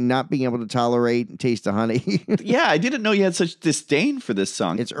 but not being able to tolerate Taste of Honey? Yeah, I didn't know you had such disdain for this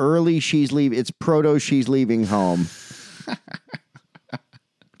song. It's early, it's proto, she's leaving home.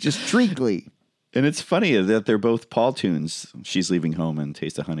 Just treacly. And it's funny that they're both Paul tunes, She's Leaving Home and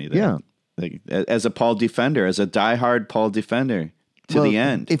Taste of Honey. Yeah. As a Paul defender, as a diehard Paul defender to the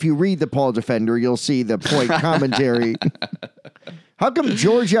end. If you read the Paul Defender, you'll see the point commentary. How come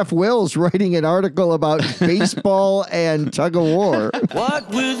George F. Will's writing an article about baseball and tug of war? What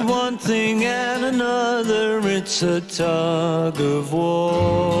with one thing and another, it's a tug of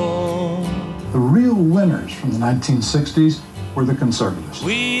war. The real winners from the 1960s were the conservatives.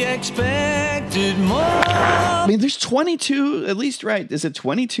 We expected more. I mean, there's 22, at least, right? Is it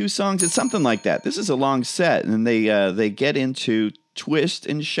 22 songs? It's something like that. This is a long set, and they get into Twist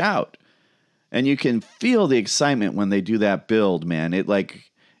and Shout. And you can feel the excitement when they do that build, man. It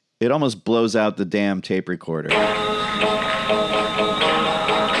almost blows out the damn tape recorder.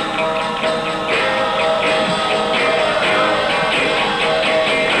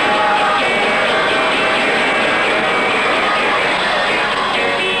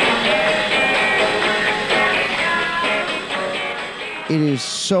 It is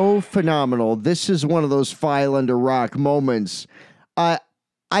so phenomenal. This is one of those file under rock moments.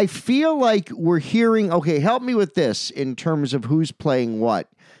 I feel like we're hearing, okay, help me with this in terms of who's playing what.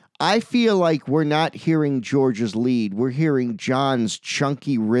 I feel like we're not hearing George's lead. We're hearing John's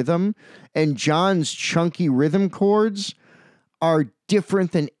chunky rhythm, and John's chunky rhythm chords are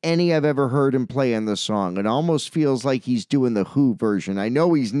different than any I've ever heard him play in the song. It almost feels like he's doing the Who version. I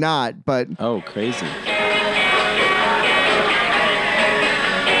know he's not, but... Oh, crazy.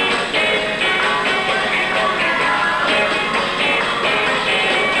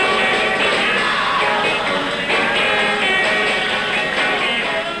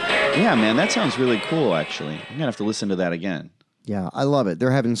 Yeah, man, that sounds really cool, actually. I'm going to have to listen to that again. Yeah, I love it.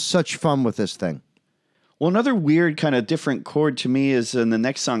 They're having such fun with this thing. Well, another weird kind of different chord to me is in the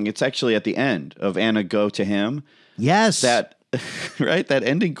next song. It's actually at the end of Anna Go to Him. Yes. Right? That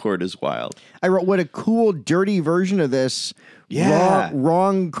ending chord is wild. I wrote, what a cool, dirty version of this. Yeah.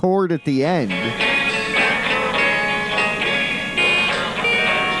 Wrong chord at the end.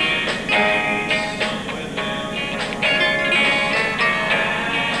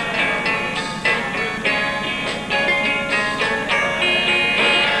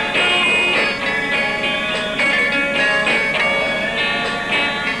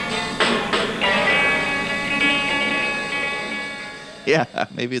 Yeah,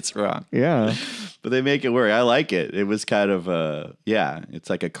 maybe it's wrong. Yeah. But they make it work. I like it. It was kind of, it's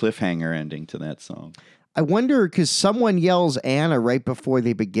like a cliffhanger ending to that song. I wonder, because someone yells Anna right before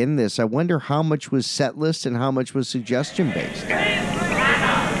they begin this, I wonder how much was set list and how much was suggestion based.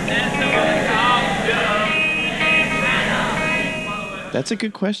 That's a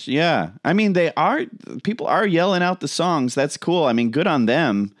good question. Yeah. I mean, people are yelling out the songs. That's cool. I mean, good on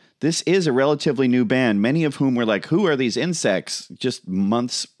them. This is a relatively new band, many of whom were like, who are these insects? Just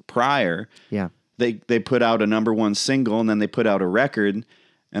months prior. Yeah. They put out a number one single, and then they put out a record,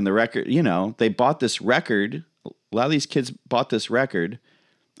 and the record, they bought this record. A lot of these kids bought this record,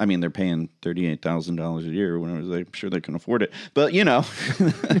 I mean, they're paying $38,000 a year. I'm sure they can afford it. But, you know.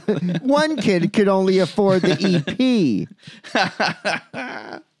 One kid could only afford the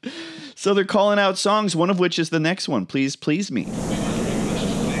EP. So they're calling out songs, one of which is the next one, Please Please Me.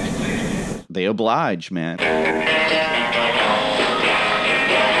 They oblige, man.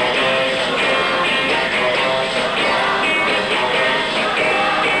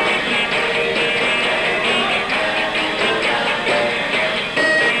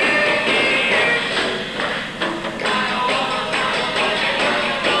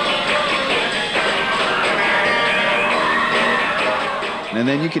 And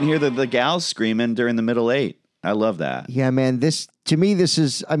then you can hear the gals screaming during the middle eight. I love that. Yeah, man. To me, this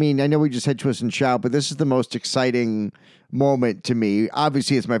is, I mean, I know we just had Twist and Shout, but this is the most exciting moment to me.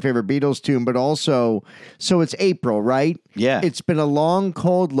 Obviously, it's my favorite Beatles tune, but also, so it's April, right? Yeah. It's been a long,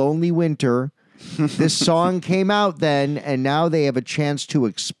 cold, lonely winter. This song came out then, and now they have a chance to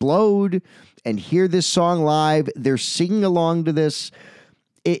explode and hear this song live. They're singing along to this.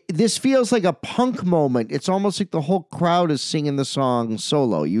 This feels like a punk moment. It's almost like the whole crowd is singing the song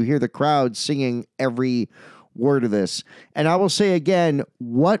solo. You hear the crowd singing every word of this. And I will say again,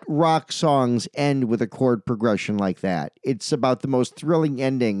 what rock songs end with a chord progression like that? It's about the most thrilling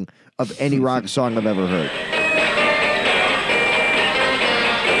ending of any rock song I've ever heard.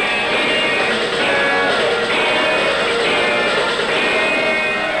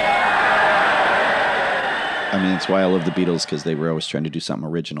 I mean, that's why I love the Beatles, because they were always trying to do something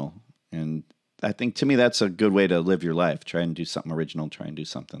original. And I think, to me, that's a good way to live your life. Try and do something original. Try and do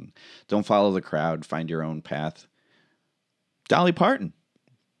something. Don't follow the crowd. Find your own path. Dolly Parton,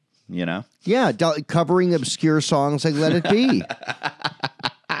 you know? Yeah, covering obscure songs like Let It Be.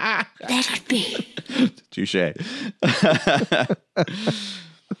 Let it be. Touche.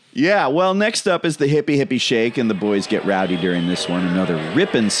 Yeah, well, next up is the Hippie Hippie Shake, and the boys get rowdy during this one. Another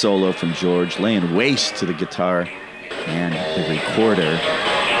ripping solo from George, laying waste to the guitar and the recorder.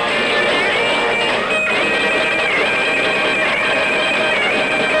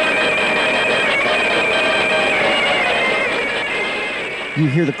 You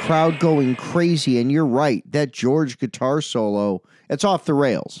hear the crowd going crazy, and you're right. That George guitar solo, it's off the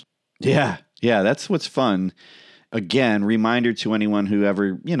rails. Yeah, that's what's fun. Again, reminder to anyone who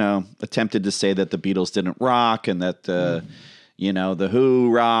ever, attempted to say that the Beatles didn't rock and that, the Who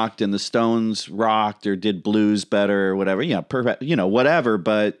rocked and the Stones rocked or did blues better or whatever. Yeah, whatever,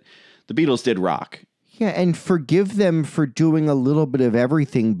 but the Beatles did rock. Yeah, and forgive them for doing a little bit of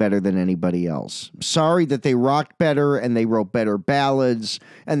everything better than anybody else. Sorry that they rocked better and they wrote better ballads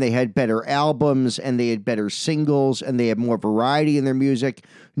and they had better albums and they had better singles and they had more variety in their music.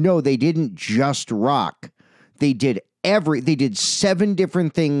 No, they didn't just rock. They did 7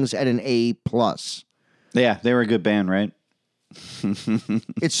 different things at an A+. Yeah, they were a good band, right?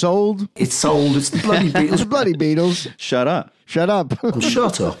 It's sold. It's sold. It's the bloody Beatles. It's the bloody Beatles. Shut up. Shut up.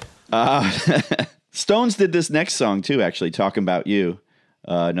 Shut up. Stones did this next song too, actually, Talking About You.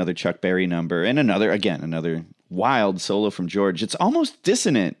 Another Chuck Berry number. And another wild solo from George. It's almost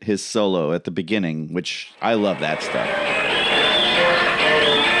dissonant, his solo at the beginning, which I love that stuff.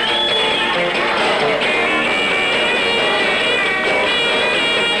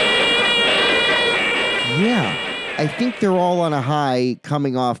 Yeah, I think they're all on a high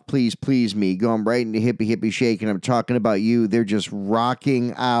coming off Please Please Me, going right into Hippie Hippie Shake, and I'm talking about you. They're just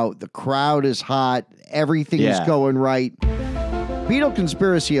rocking out. The crowd is hot. Everything is going right. Beatle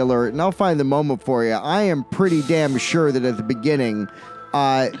conspiracy alert, and I'll find the moment for you. I am pretty damn sure that at the beginning,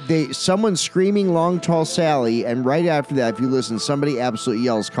 someone's screaming Long Tall Sally, and right after that, if you listen, somebody absolutely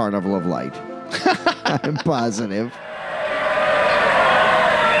yells Carnival of Light. I'm positive.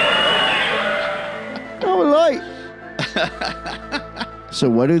 Light. So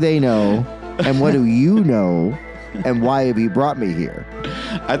what do they know? And what do you know? And why have you brought me here?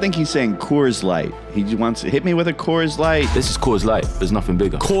 I think he's saying Coors Light. He wants to hit me with a Coors Light. This is Coors Light. There's nothing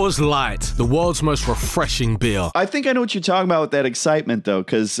bigger. Coors Light, the world's most refreshing beer. I think I know what you're talking about with that excitement, though,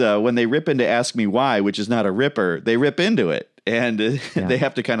 because when they rip into Ask Me Why, which is not a ripper, they rip into it. And they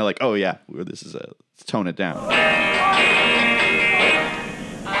have to kind of like, oh, yeah, let's tone it down.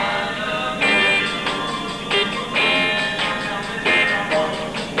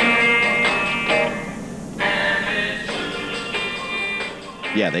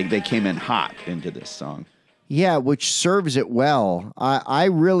 Yeah, they came in hot into this song. Yeah, which serves it well. I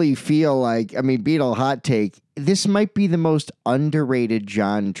really feel like, Beatle hot take, this might be the most underrated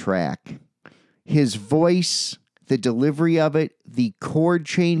John track. His voice, the delivery of it, the chord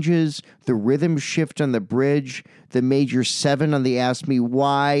changes, the rhythm shift on the bridge, the major 7 on the Ask Me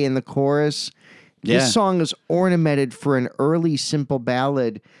Why in the chorus. Yeah. This song is ornamented for an early simple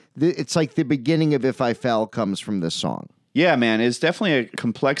ballad. It's like the beginning of If I Fell comes from this song. Yeah, man, it's definitely a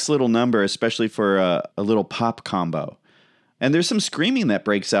complex little number, especially for a little pop combo. And there's some screaming that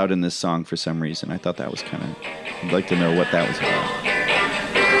breaks out in this song for some reason. I thought that was kind of... I'd like to know what that was about.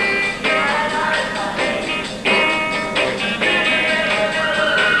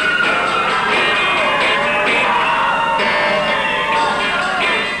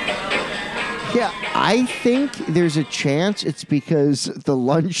 Yeah, I think there's a chance it's because the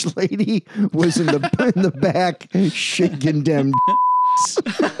lunch lady was in the back shaking them.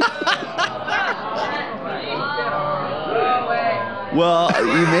 Well,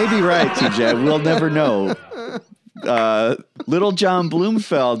 you may be right, TJ. We'll never know. Little John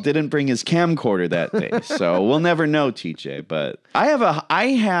Bloomfeld didn't bring his camcorder that day, so we'll never know, TJ. But I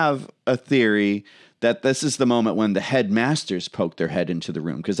have a theory that this is the moment when the headmasters poke their head into the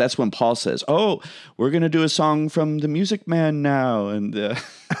room, because that's when Paul says, "Oh, we're going to do a song from the Music Man now," and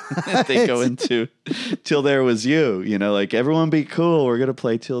they go into "Till There Was You." You know, like, everyone be cool. We're going to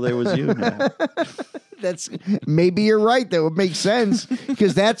play "Till There Was You" now. That's maybe you're right. That would make sense,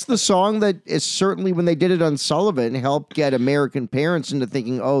 because that's the song that is certainly, when they did it on Sullivan, helped get American parents into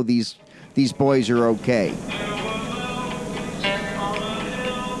thinking, "Oh, these boys are okay."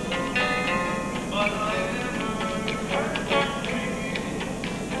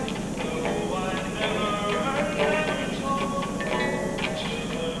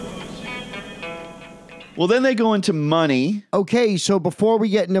 Well, then they go into Money. Okay, so before we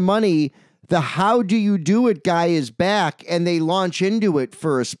get into Money, the How Do You Do It guy is back, and they launch into it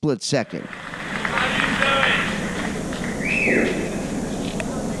for a split second.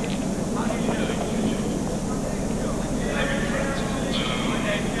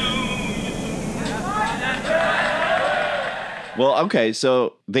 Well, okay,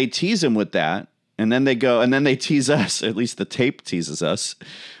 so they tease him with that, and then they tease us, at least the tape teases us,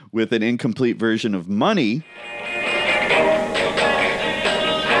 with an incomplete version of Money.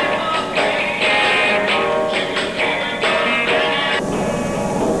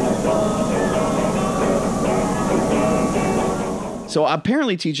 So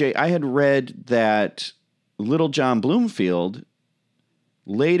apparently, TJ, I had read that Little John Bloomfield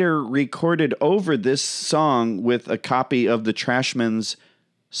later recorded over this song with a copy of the Trashmen's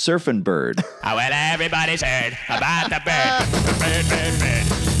Surfin' Bird. Oh, well, everybody's heard about the bird. The bird, bird, bird.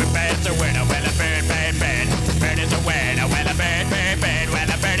 The bird's a winner. Well, a bird, bird, bird. The bird is a winner. Well, a bird, bird, bird. Well,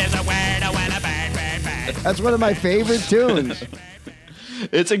 a bird is a winner. Well, a bird, bird, bird. That's one of my favorite tunes.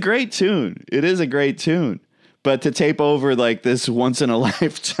 It's a great tune. It is a great tune. But to tape over like this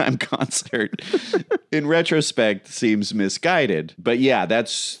once-in-a-lifetime concert, in retrospect, seems misguided. But yeah,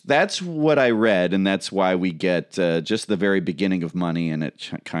 that's what I read, and that's why we get just the very beginning of Money, and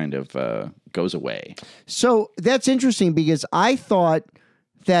it kind of goes away. So that's interesting, because I thought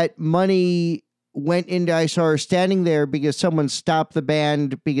that Money went into I Saw Her Standing There because someone stopped the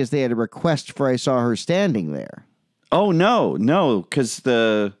band because they had a request for I Saw Her Standing There. Oh, no, because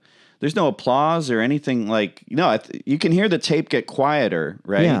there's no applause or anything like, you can hear the tape get quieter,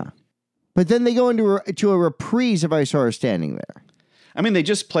 right? Yeah. But then they go into a reprise of I Saw Her Standing There. I mean, they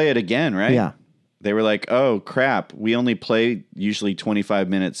just play it again, right? Yeah. They were like, oh, crap, we only play usually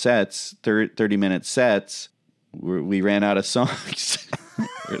 25-minute sets, 30-minute sets. We ran out of songs,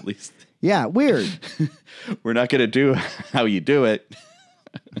 or at least. Yeah, weird. We're not going to do How You Do It.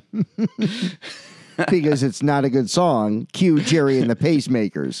 Because it's not a good song. Cue Jerry and the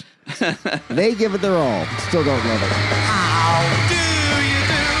Pacemakers. They give it their all. Still don't love it. How do you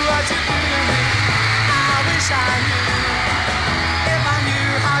do what you do to me? I wish I knew. If I knew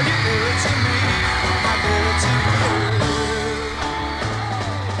how you do it to me, I'd do it to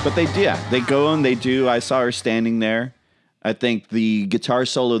you. But they go and they do I Saw Her Standing There. I think the guitar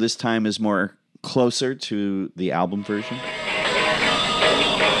solo this time is more closer to the album version.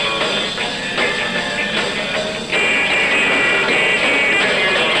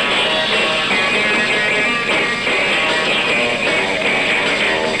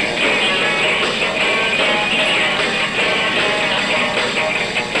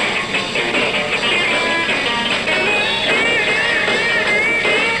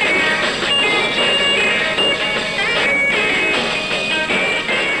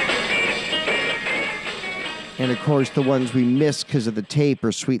 And of course, the ones we missed because of the tape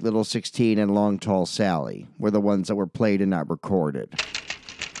are Sweet Little 16 and Long Tall Sally, were the ones that were played and not recorded.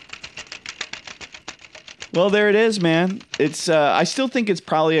 Well, there it is, man. It's I still think it's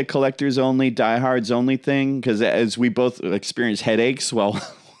probably a collectors only, diehards only thing, because as we both experience headaches while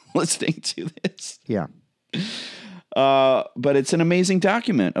listening to this. Yeah. But it's an amazing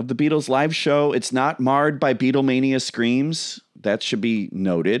document of the Beatles live show. It's not marred by Beatlemania screams. That should be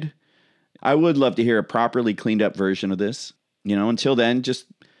noted. I would love to hear a properly cleaned up version of this. Until then, just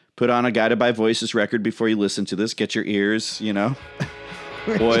put on a Guided by Voices record before you listen to this. Get your ears,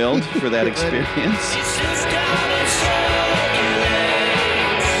 oiled for that experience.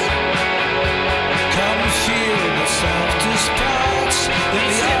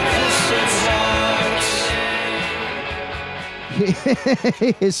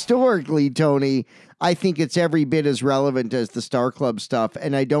 Historically, Tony, I think it's every bit as relevant as the Star Club stuff,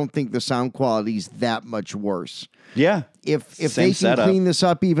 and I don't think the sound quality's that much worse. Yeah. If Same they can setup. clean this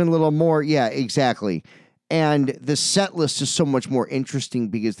up even a little more, yeah, exactly. And the set list is so much more interesting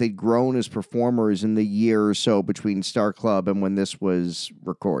because they'd grown as performers in the year or so between Star Club and when this was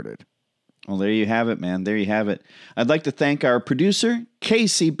recorded. Well, there you have it, man. There you have it. I'd like to thank our producer,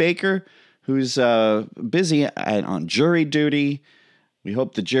 Casey Baker, who's busy on jury duty. We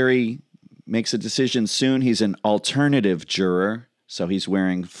hope the jury makes a decision soon. He's an alternative juror, so he's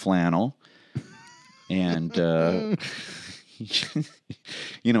wearing flannel and, a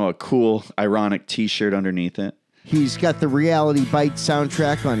cool, ironic T-shirt underneath it. He's got the Reality Bite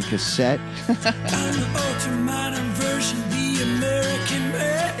soundtrack on cassette.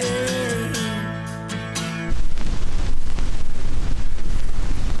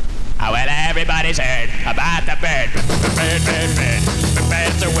 Well, everybody's heard about the bird. Bird, bird, bird. The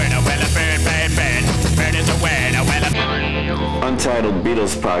bird's a winner. Well, a bird, bird, bird. Bird is a winner. Well, a... Untitled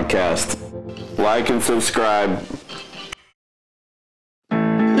Beatles Podcast. Like and subscribe.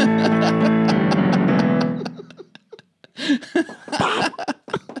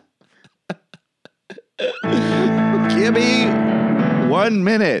 Give me 1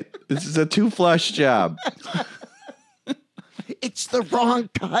 minute. This is a 2-flush job. It's the wrong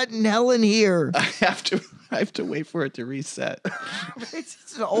cotton Helen here. I have to wait for it to reset.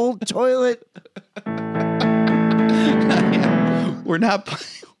 It's an old toilet. We're not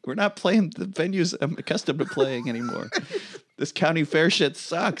playing the venues I'm accustomed to playing anymore. This county fair shit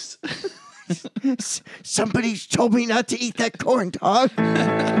sucks. Somebody's told me not to eat that corn dog.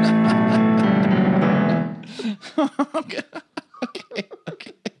 Okay.